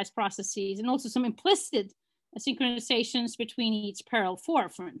synchronize processes, and also some implicit synchronizations between each parallel for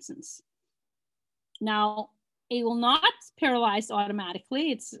instance. Now, it will not parallelize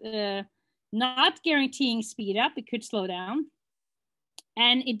automatically. It's not guaranteeing speed up. It could slow down.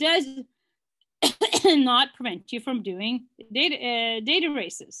 And it does not prevent you from doing data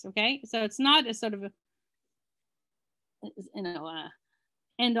races, okay? So it's not a sort of a,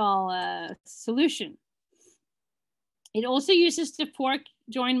 end-all solution. It also uses the fork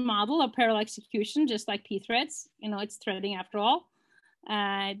join model of parallel execution, just like pthreads. You know, it's threading after all.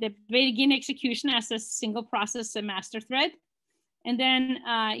 They begin execution as a single process, a master thread. And then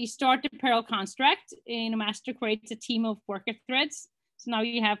you start the parallel construct. In a master creates a team of worker threads. So now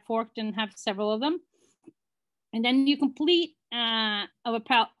you have forked and have several of them. And then you complete a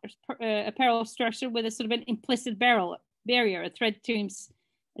parallel structure with a sort of an implicit barrier, a thread teams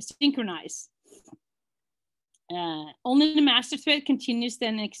synchronize. Only the master thread continues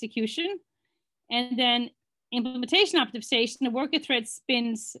then execution. And then implementation optimization, the worker thread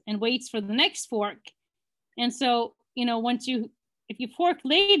spins and waits for the next fork. And so, you know, once you if you fork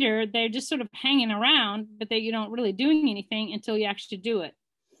later, they're just sort of hanging around, but you don't really doing anything until you actually do it.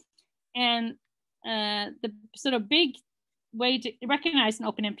 And the sort of big way to recognize an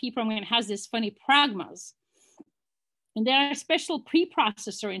OpenMP program has this funny pragmas. And there are special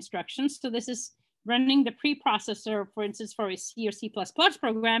preprocessor instructions. So this is running the preprocessor, for instance, for a C or C++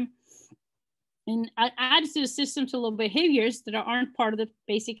 program, and adds to the system to little behaviors that aren't part of the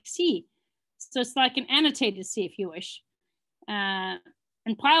basic C. So it's like an annotated C, if you wish. And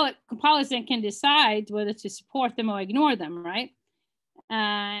compilers then can decide whether to support them or ignore them, right?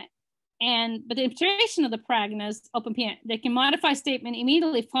 But the implementation of the pragmas, OpenMP, they can modify statement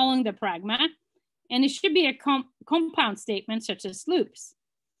immediately following the pragma, and it should be a compound statement such as loops.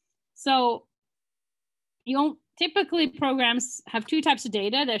 So typically programs have two types of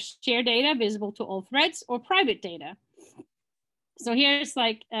data. There's shared data visible to all threads, or private data. So here's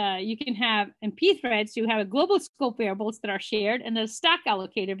like, you can have MP threads, you have a global scope variables that are shared, and the stack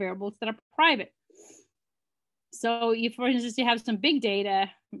allocated variables that are private. So for instance, you have some big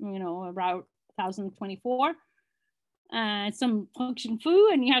data, about 1024, some function foo,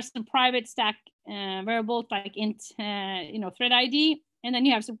 and you have some private stack variables like int, thread ID, and then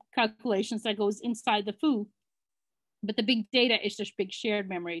you have some calculations that goes inside the foo. But the big data is just big shared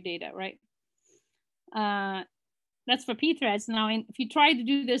memory data, right? That's for P threads. Now, if you try to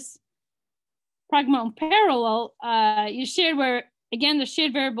do this pragma on parallel, you share where, again, the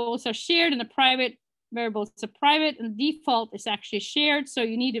shared variables are shared and the private variables are private, and the default is actually shared. So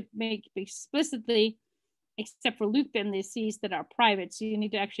you need to make explicitly, except for loop indices that are private. So you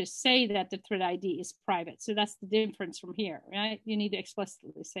need to actually say that the thread ID is private. So that's the difference from here, right? You need to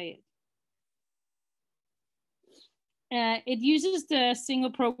explicitly say it. It uses the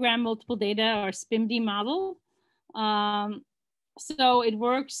single program multiple data, or SPIMD model. So it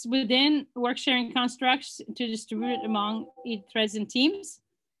works within work sharing constructs to distribute it among threads and teams.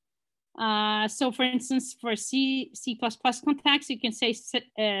 So for instance, for C++ contacts, you can say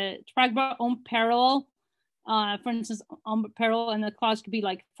pragma on parallel. For instance, on parallel, and the clause could be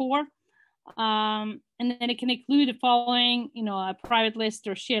like 4. And then it can include the following, a private list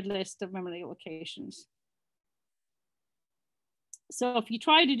or shared list of memory locations. So if you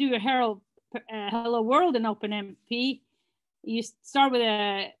try to do a hello world in OpenMP, you start with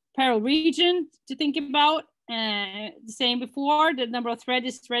a parallel region to think about. The same before, the number of threads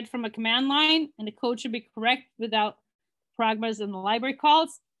is read from a command line, and the code should be correct without pragmas and the library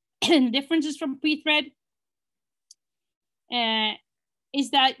calls. And differences from pthread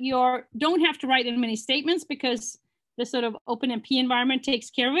is that you don't have to write in many statements, because the sort of OpenMP environment takes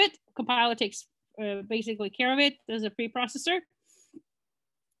care of it. Compiler takes basically care of it as a preprocessor.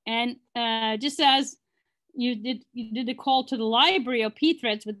 And just as you did the call to the library of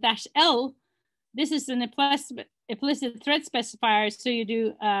pthreads with -L, this is an implicit thread specifier. So you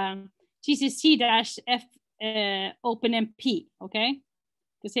do gcc-f OpenMP, okay?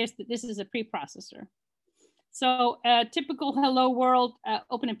 Because this is a preprocessor. So a typical hello world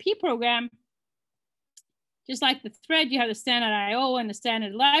OpenMP program, just like the thread, you have the standard IO and the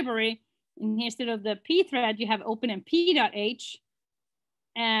standard library. And instead of the p thread, you have openmp.h.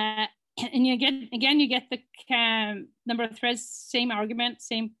 And you get the number of threads, same argument,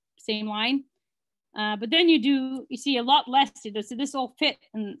 same line. But then you see a lot less. So this all fit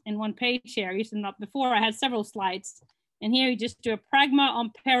in one page here. Before I had several slides, and here you just do a pragma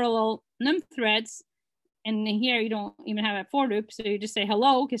on parallel num threads. And here you don't even have a for loop. So you just say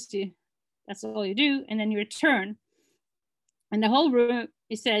hello, because that's all you do. And then you return. And the whole room,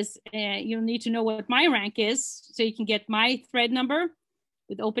 it says you'll need to know what my rank is. So you can get my thread number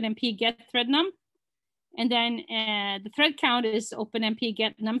with OpenMP get thread num. And then the thread count is OpenMP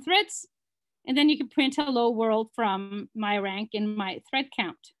get num threads. And then you can print hello world from my rank and my thread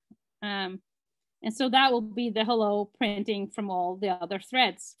count. And so that will be the hello printing from all the other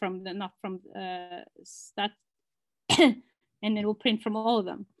threads, not from that, and it will print from all of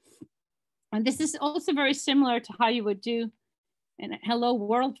them. And this is also very similar to how you would do a hello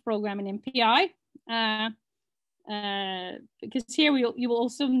world program in MPI, because here you will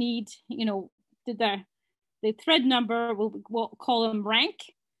also need, the thread number, we'll call them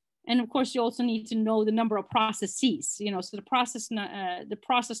rank. And of course, you also need to know the number of processes, so the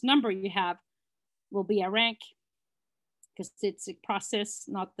process number you have will be a rank, because it's a process,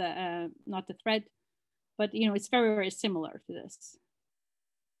 not the thread. But it's very, very similar to this.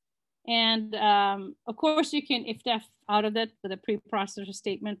 And of course, you can if-def out of that with a preprocessor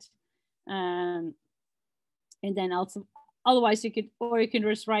statement, and then also otherwise you can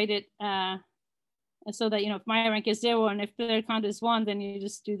just write it so that if my rank is 0 and if the count is 1, then you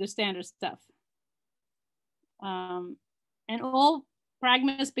just do the standard stuff. And all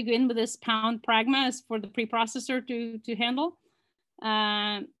pragmas begin with this pound pragma as for the preprocessor to handle.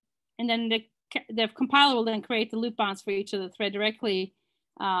 And then the compiler will then create the loop bounds for each of the thread directly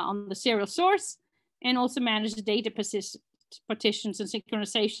on the serial source, and also manage the data partitions and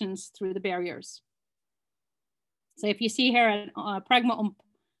synchronizations through the barriers. So if you see here a pragma on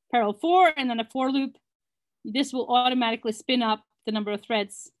parallel 4 and then a for loop, this will automatically spin up the number of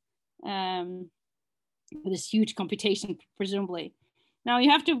threads with this huge computation, presumably. Now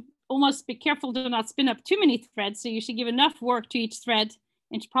you have to almost be careful to not spin up too many threads. So you should give enough work to each thread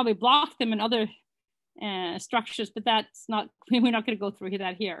and probably block them in other structures, but that's not, we're not going to go through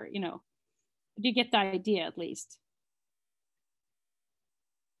that here, you know. But you get the idea at least.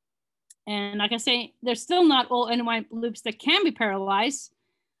 And like I say, there's still not all NY loops that can be parallelized.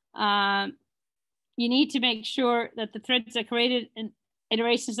 You need to make sure that the threads are created and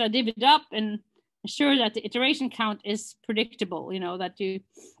iterations are divvied up, and ensure that the iteration count is predictable, you know, that you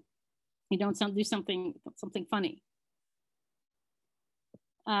don't do something funny.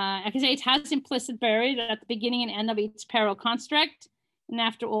 Like I say, it has implicit buried at the beginning and end of each parallel construct, and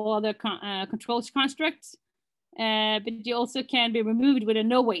after all other controls constructs. But you also can be removed with a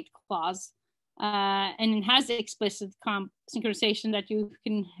no wait clause, and it has explicit synchronization that you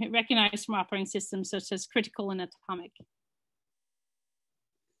can recognize from operating systems such as critical and atomic.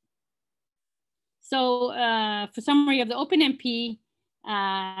 So for summary of the OpenMP,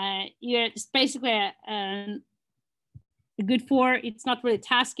 it's basically a good for, it's not really a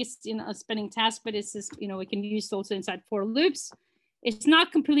task, it's, you know, a spinning task, but it's just, you know, we can use also inside for loops. It's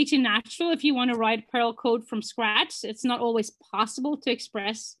not completely natural if you want to write parallel code from scratch. It's not always possible to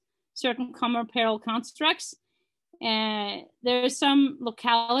express certain common parallel constructs. There's some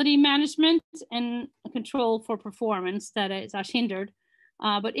locality management and control for performance that is hindered.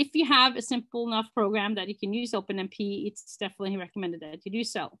 But if you have a simple enough program that you can use OpenMP, it's definitely recommended that you do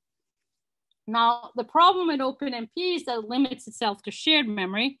so. Now, the problem with OpenMP is that it limits itself to shared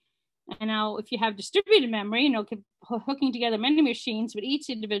memory. And now if you have distributed memory, you know, hooking together many machines with each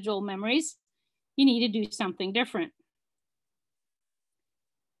individual memories, you need to do something different.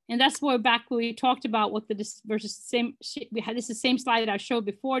 And that's where back when we talked about what the versus same, we had this is the same slide that I showed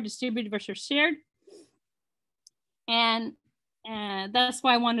before, distributed versus shared. And that's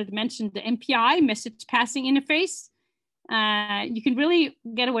why I wanted to mention the MPI, message passing interface. You can really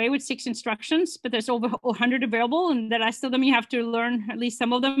get away with 6 instructions, but there's over 100 available, and the rest of them you have to learn at least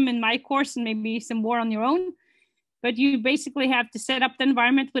some of them in my course and maybe some more on your own. But you basically have to set up the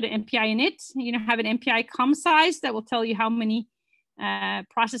environment with an MPI in it. You know, have an MPI com size that will tell you how many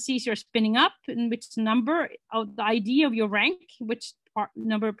processes you're spinning up and which number of the ID of your rank, which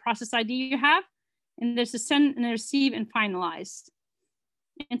number of process ID you have. And there's a send and a receive and finalize.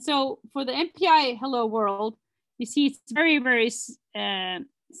 And so for the MPI hello world, you see it's very, very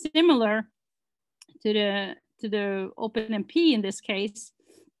similar to the OpenMP in this case,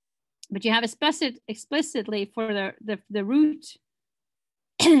 but you have explicitly for the root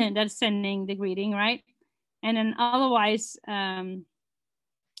that's sending the greeting, right? And then otherwise for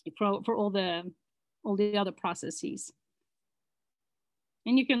all the other processes.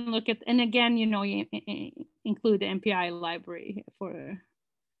 And you can look at, and again, you know, you include the MPI library for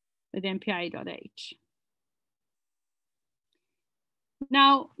with MPI.h.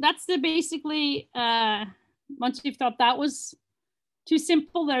 Now, that's the basically, once you've thought that was too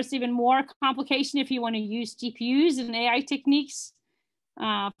simple, there's even more complication if you want to use GPUs and AI techniques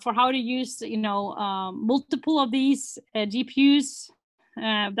for how to use, you know, multiple of these GPUs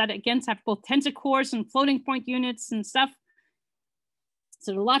that again have both tensor cores and floating point units and stuff.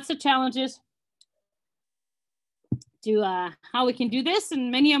 So lots of challenges to how we can do this.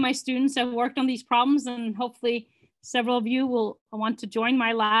 And many of my students have worked on these problems, and hopefully several of you will want to join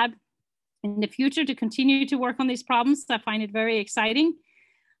my lab in the future to continue to work on these problems. I find it very exciting.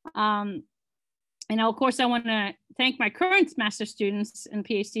 And of course, I want to thank my current master students and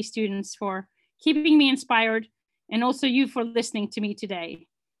PhD students for keeping me inspired, and also you for listening to me today.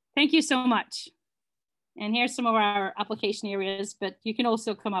 Thank you so much. And here's some of our application areas, but you can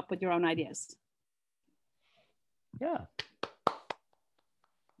also come up with your own ideas. Yeah.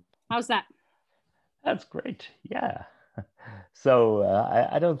 How's that? That's great. Yeah. So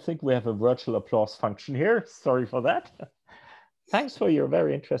I don't think we have a virtual applause function here. Sorry for that. Thanks for your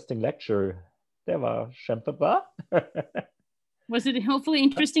very interesting lecture. Det var kjempebra. Was it hopefully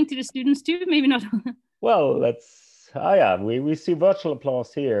interesting to the students too? Maybe not. Well, yeah, we see virtual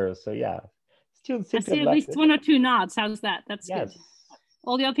applause here. So yeah. Students I see at least 1 or 2 nods. How's that? That's yes. Good.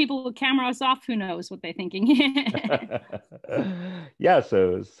 All the other people with cameras off, who knows what they're thinking. Yeah,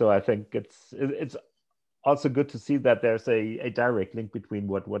 so I think it's also good to see that there's a direct link between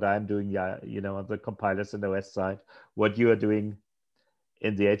what I'm doing, yeah, on the compilers and OS side, what you are doing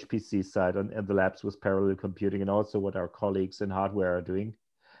in the HPC side and the labs with parallel computing, and also what our colleagues in hardware are doing.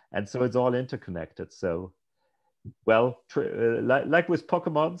 And so it's all interconnected. So, well, like with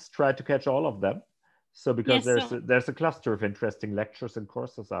Pokemons, try to catch all of them. So because Yes, there's a cluster of interesting lectures and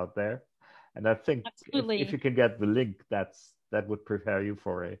courses out there. And I think if you can get the link, that would prepare you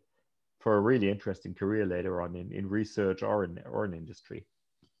for a really interesting career later on in research or in industry,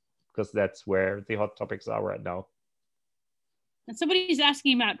 because that's where the hot topics are right now. And somebody's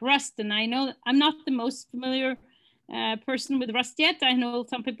asking about Rust, and I know I'm not the most familiar person with Rust yet. I know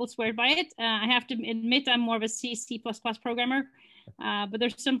some people swear by it. I have to admit I'm more of a C++ programmer, but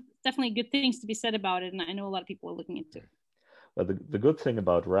there's some definitely good things to be said about it, and I know a lot of people are looking into it. Well, the good thing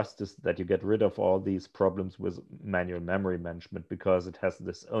about Rust is that you get rid of all these problems with manual memory management, because it has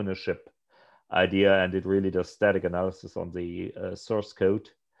this ownership idea, and it really does static analysis on the source code.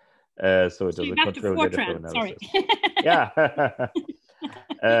 So it does a control data flow analysis. Sorry. Yeah.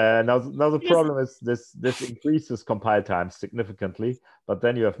 Now the problem is this increases compile time significantly, but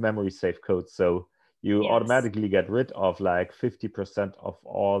then you have memory safe code. So you automatically get rid of like 50% of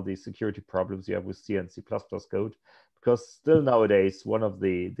all the security problems you have with C and C++ code, because still nowadays, one of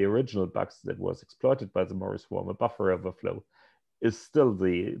the original bugs that was exploited by the Morris worm, a buffer overflow, is still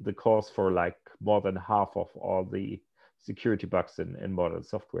the cause for like more than half of all the security bugs in modern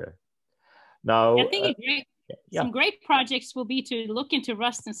software. Now, I think some great projects will be to look into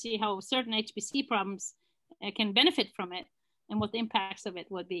Rust and see how certain HPC problems can benefit from it and what the impacts of it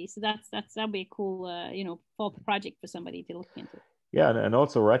would be. So that'll be a cool, fall project for somebody to look into. Yeah, and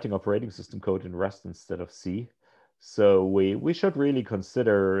also writing operating system code in Rust instead of C. So we should really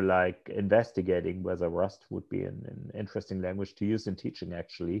consider like investigating whether Rust would be an interesting language to use in teaching,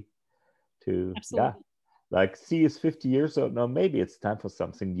 actually. Absolutely. Yeah, like C is 50 years old now. Maybe it's time for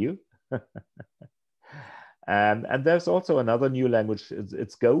something new. And there's also another new language.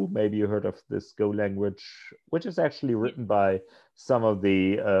 It's Go. Maybe you heard of this Go language, which is actually written by some of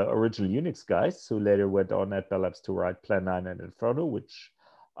the original Unix guys who later went on at Bell Labs to write Plan 9 and Inferno, which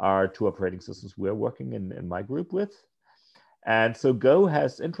are two operating systems we're working in my group with. And so Go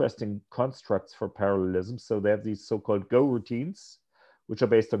has interesting constructs for parallelism. So they have these so-called Go routines, which are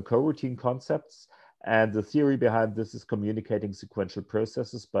based on coroutine concepts. And the theory behind this is communicating sequential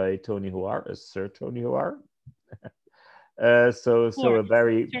processes by Tony Hoare, Sir Tony Hoare. So a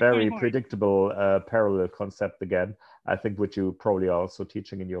very predictable parallel concept again, I think, which you probably are also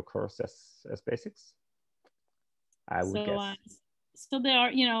teaching in your course as basics, I would guess. So there are,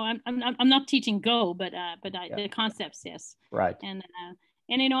 I'm not teaching Go, but the concepts, yes. Right. And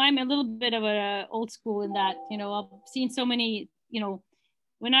I'm a little bit of a old school in that, I've seen so many,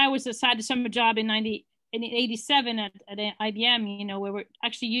 when I was assigned a summer job in 87 at IBM, where we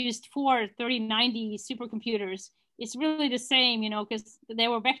actually used 4 3090 supercomputers. It's really the same, because they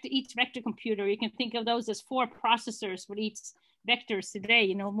were each vector computer. You can think of those as 4 processors for each vectors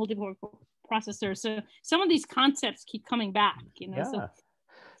today, multiple processors. So some of these concepts keep coming back, Yeah.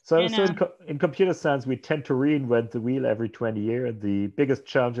 So in computer science, we tend to reinvent the wheel every 20 years. The biggest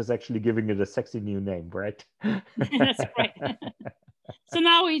challenge is actually giving it a sexy new name, right? That's right. So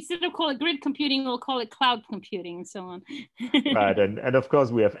now instead of call it grid computing, we'll call it cloud computing and so on. Right, and of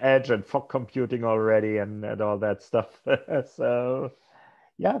course we have edge and fog computing already and all that stuff. So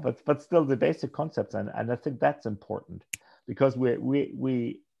yeah, but still the basic concepts, and I think that's important, because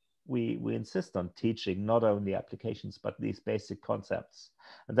we insist on teaching not only applications but these basic concepts,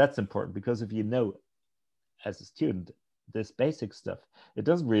 and that's important, because if you know as a student this basic stuff, it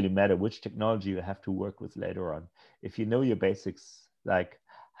doesn't really matter which technology you have to work with later on. If you know your basics, like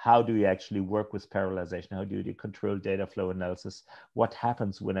how do you actually work with parallelization? How do you control data flow analysis? What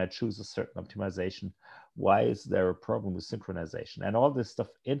happens when I choose a certain optimization? Why is there a problem with synchronization? And all this stuff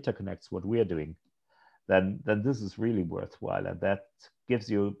interconnects what we are doing. Then this is really worthwhile. And that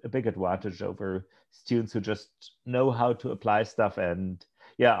gives you a big advantage over students who just know how to apply stuff. And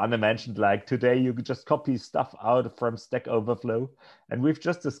yeah, Anna mentioned, like today you could just copy stuff out from Stack Overflow. And we've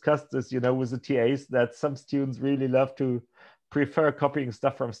just discussed this, with the TAs, that some students really love to prefer copying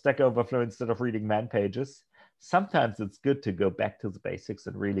stuff from Stack Overflow instead of reading man pages. Sometimes it's good to go back to the basics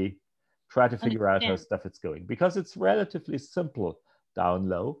and really try to figure out how stuff is going, because it's relatively simple down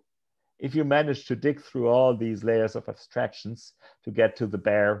low if you manage to dig through all these layers of abstractions to get to the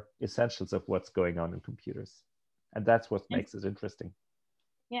bare essentials of what's going on in computers. And that's what makes it interesting.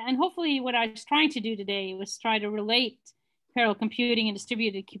 Yeah, and hopefully what I was trying to do today was try to relate parallel computing and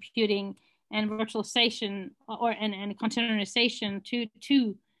distributed computing and virtualization and containerization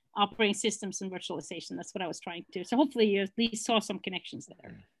to operating systems and virtualization. That's what I was trying to do. So hopefully you at least saw some connections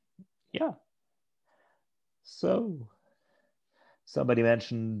there. Yeah. So somebody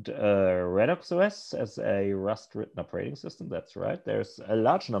mentioned Redux OS as a Rust-written operating system. That's right. There's a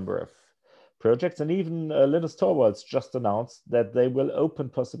large number of projects, and even Linus Torvalds just announced that they will open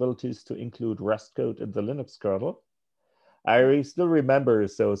possibilities to include Rust code in the Linux kernel. I still remember,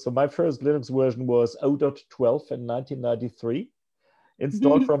 so my first Linux version was 0.12 in 1993,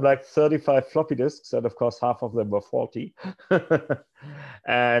 installed from like 35 floppy disks, and of course half of them were faulty.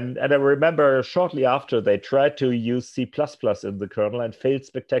 and I remember shortly after they tried to use C++ in the kernel and failed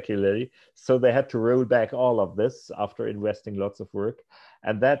spectacularly, so they had to roll back all of this after investing lots of work,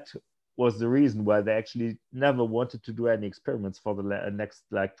 and that was the reason why they actually never wanted to do any experiments for the next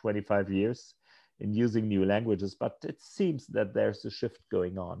like 25 years in using new languages. But it seems that there's a shift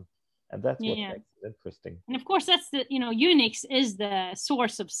going on, and that's what makes it interesting. And of course, that's the, Unix is the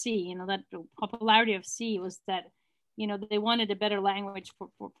source of C. That the popularity of C was that, they wanted a better language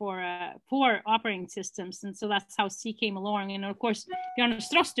for operating systems, and so that's how C came along. And of course, Bjarne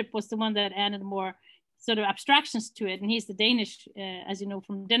Strostrup was the one that added more sort of abstractions to it, and he's the Danish, as you know,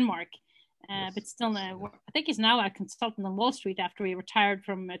 from Denmark. Yes. But still, I think he's now a consultant on Wall Street after he retired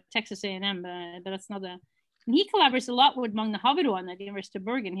from Texas A&M. But that's not a. And he collaborates a lot with Magne Havidon at the University of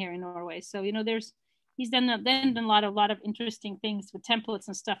Bergen here in Norway. So he's done a lot of interesting things with templates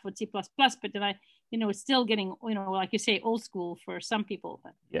and stuff with C++. But then it's still getting like you say, old school for some people.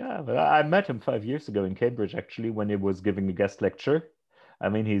 But. Yeah, but I met him 5 years ago in Cambridge actually when he was giving a guest lecture. I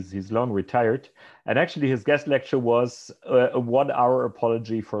mean, he's long retired, and actually his guest lecture was a 1 hour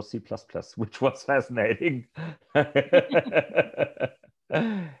apology for C++, which was fascinating.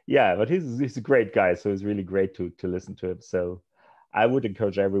 Yeah, but he's a great guy, so it's really great to listen to him. So I would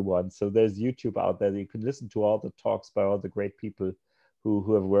encourage everyone. So there's YouTube out there that you can listen to all the talks by all the great people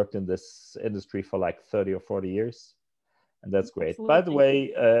who have worked in this industry for like 30 or 40 years. And that's great. Absolutely. By the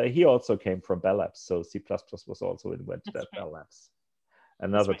way, he also came from Bell Labs, so C++ was also invented at Bell Labs.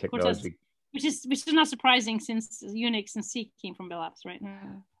 Another technology, which is not surprising since Unix and C came from Bell Labs, right?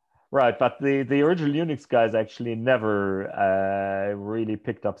 Right, but the original Unix guys actually never really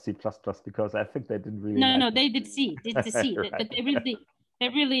picked up C++ because I think they didn't really. No, they did C, right. But they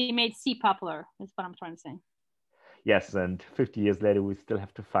really made C popular. Is what I'm trying to say. Yes, and 50 years later we still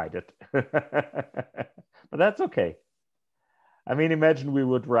have to fight it, but that's okay. I mean, imagine we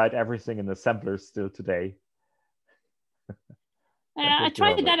would write everything in assembler still today. I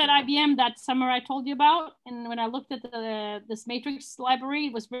tried that at IBM that summer I told you about, and when I looked at this matrix library,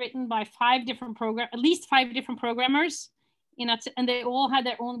 it was written by at least five different programmers, and they all had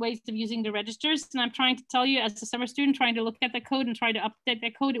their own ways of using the registers. And I'm trying to tell you, as a summer student, trying to look at the code and try to update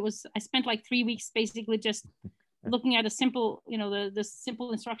that code, I spent like 3 weeks basically just looking at a simple, the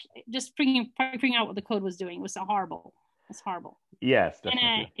simple instruction, just figuring out what the code was doing. It was horrible. It's horrible. Yes, definitely.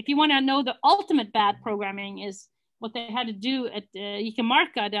 And if you want to know the ultimate bad programming is what they had to do at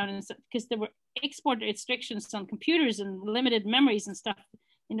Ikemarka down in, because there were export restrictions on computers and limited memories and stuff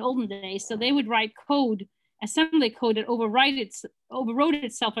in the olden days. So they would write assembly code that overrode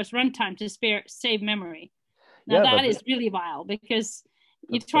itself as runtime to save memory. Now that is really vile because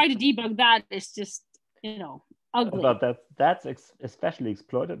you try to debug that, it's just, ugly. But that's especially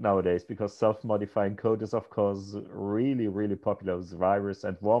exploited nowadays because self-modifying code is, of course, really, really popular with virus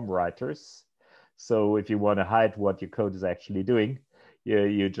and worm writers. So if you want to hide what your code is actually doing,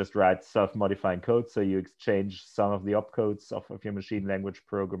 you just write self-modifying code. So you exchange some of the opcodes of your machine language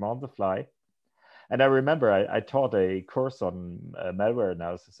program on the fly. And I remember I taught a course on malware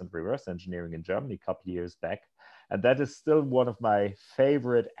analysis and reverse engineering in Germany a couple of years back. And that is still one of my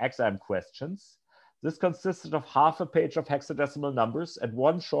favorite exam questions. This consisted of half a page of hexadecimal numbers and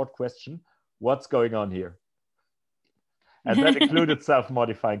one short question: what's going on here? And that included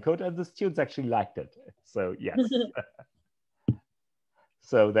self-modifying code, and the students actually liked it. So yes.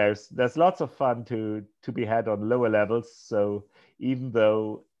 So there's lots of fun to be had on lower levels. So even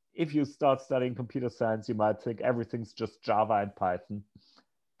though if you start studying computer science, you might think everything's just Java and Python,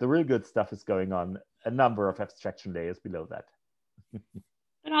 the real good stuff is going on a number of abstraction layers below that.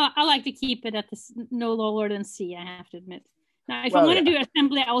 But I like to keep it at no lower than C, I have to admit. Now, if I want to do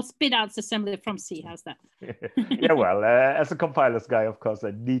assembly, I will spit out assembly from C. How's that? Yeah, well, as a compilers guy, of course,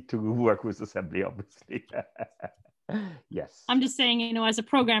 I need to work with assembly, obviously. Yes. I'm just saying, as a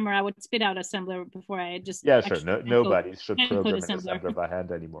programmer, I would spit out assembler before I just... Yeah, sure. Nobody should program an assembler by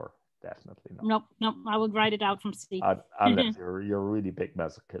hand anymore. Definitely not. Nope. I would write it out from C. Unless you're a really big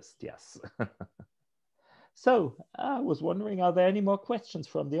masochist, yes. So I was wondering, are there any more questions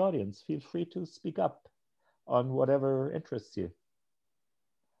from the audience? Feel free to speak up on whatever interests you.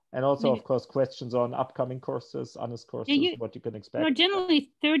 And also, of course, questions on upcoming courses, honest courses, what you can expect. You're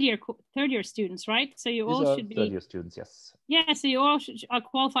generally third year students, right? So you all should be third year students, yes. Yeah, so you all are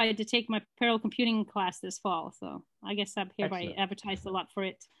qualified to take my parallel computing class this fall. So I guess I've hereby advertised a lot for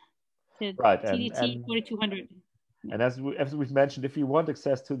it. Right, TDT 4200. And as we've mentioned, if you want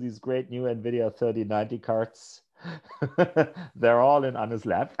access to these great new NVIDIA 3090 cards, they're all in Anna's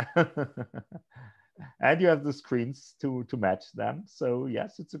lab. And you have the screens to match them. So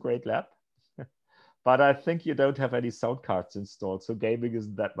yes, it's a great lab. But I think you don't have any sound cards installed, so gaming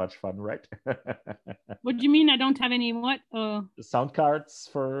isn't that much fun, right? What do you mean I don't have any what? Sound cards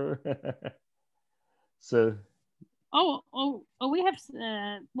for... So... we have,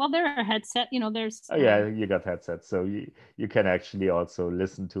 well, there are headset, there's... Oh yeah, you got headsets, so you can actually also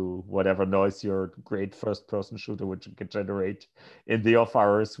listen to whatever noise your great first-person shooter which you can generate in the off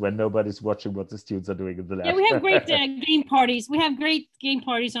hours when nobody's watching what the students are doing in the lab. Yeah, we have great game parties. We have great game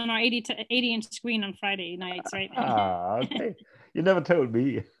parties on our 80-inch screen on Friday nights, right? Okay. You never told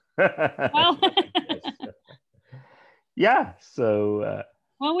me. Well... Yeah, so...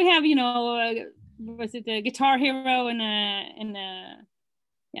 well, we have, was it the Guitar Hero and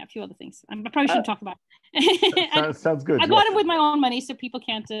yeah, a few other things. I probably shouldn't talk about it. Sounds good. I bought it with my own money, so people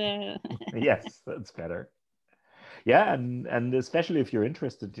can't... Yes, that's better. Yeah, and especially if you're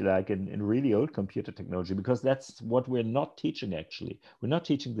interested like in really old computer technology, because that's what we're not teaching actually. We're not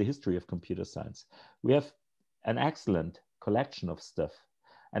teaching the history of computer science. We have an excellent collection of stuff.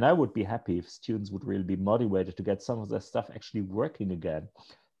 And I would be happy if students would really be motivated to get some of their stuff actually working again,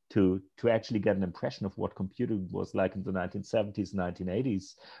 to actually get an impression of what computing was like in the 1970s,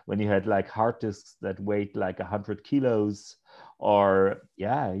 1980s, when you had like hard disks that weighed like 100 kilos, or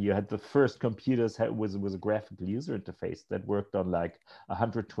yeah, you had the first computers was a graphical user interface that worked on like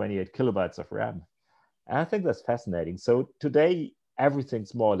 128 kilobytes of RAM. And I think that's fascinating. So today,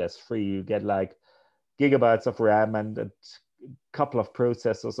 everything's more or less free. You get like gigabytes of RAM and a couple of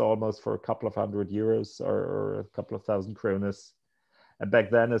processors almost for a couple of €100 or a couple of thousand kronas. And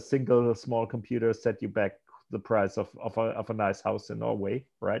back then, a single small computer set you back the price of a nice house in Norway,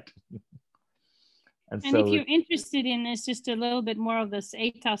 right? And so if you're interested in this, just a little bit more of this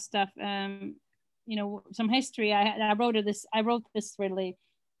ATOS stuff, some history. I wrote this really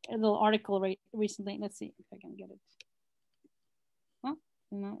a little article recently. Let's see if I can get it. Well,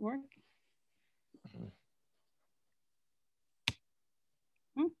 did not work.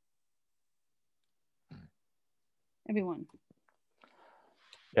 Everyone.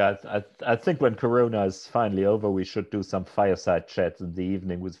 Yeah, I think when Corona is finally over, we should do some fireside chats in the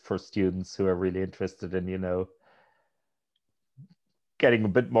evening for students who are really interested in, getting a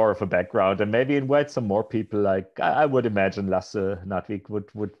bit more of a background, and maybe invite some more people. Like I would imagine Lasse Natvik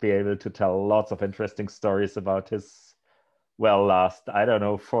would be able to tell lots of interesting stories about his, last, I don't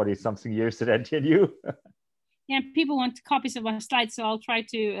know, 40-something years at NTNU. Yeah, people want copies of our slides, so I'll try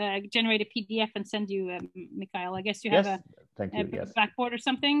to generate a PDF and send you, Mikhail. I guess you have a backboard or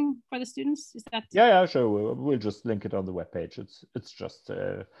something for the students. Is that? Yeah, sure. We'll just link it on the webpage. It's just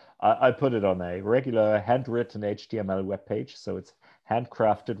I put it on a regular handwritten HTML webpage, so it's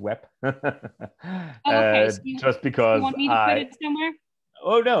handcrafted web. Okay. So just because you want me to put it somewhere?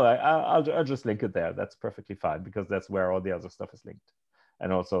 Oh no, I'll just link it there. That's perfectly fine because that's where all the other stuff is linked.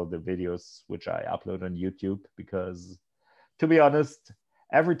 And also the videos which I upload on YouTube, because to be honest,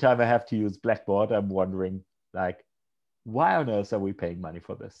 every time I have to use Blackboard, I'm wondering like, why on earth are we paying money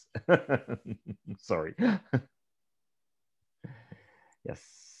for this? Sorry. Yes.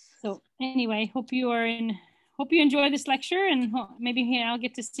 So anyway, hope you enjoy this lecture, and maybe I'll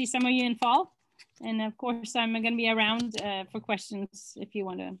get to see some of you in fall. And of course, I'm going to be around for questions if you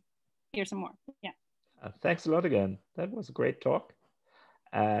want to hear some more. Yeah. Thanks a lot again. That was a great talk.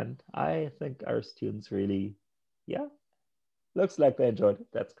 And I think our students really, looks like they enjoyed it.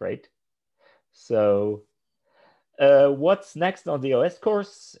 That's great. So what's next on the OS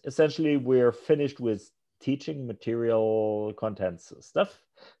course? Essentially, we're finished with teaching material contents stuff.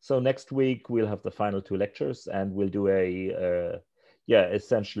 So next week, we'll have the final 2 lectures, and we'll do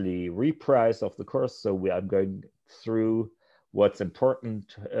essentially reprise of the course. So I'm going through what's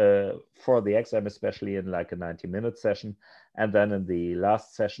important for the exam, especially in like a 90-minute session. And then in the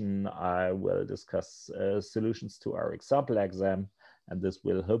last session, I will discuss solutions to our example exam. And this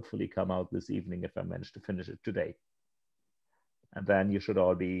will hopefully come out this evening if I manage to finish it today. And then you should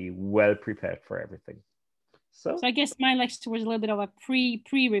all be well prepared for everything. So I guess my lecture was a little bit of a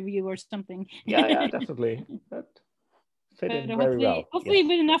pre-review or something. Yeah, definitely. That fit in very well. Hopefully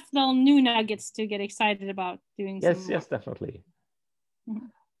with enough little new nuggets to get excited about doing Yes, definitely. Mm-hmm.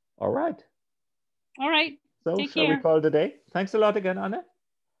 All right. All right. So shall we call it a day? Thanks a lot again, Anna.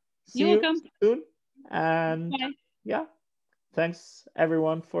 See You're you welcome. soon. And Bye. yeah, thanks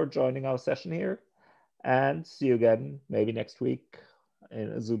everyone for joining our session here. And see you again maybe next week in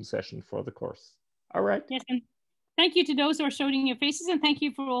a Zoom session for the course. All right. Yes, and thank you to those who are showing your faces, and thank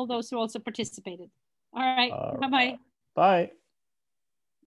you for all those who also participated. All right. Bye-bye. Bye.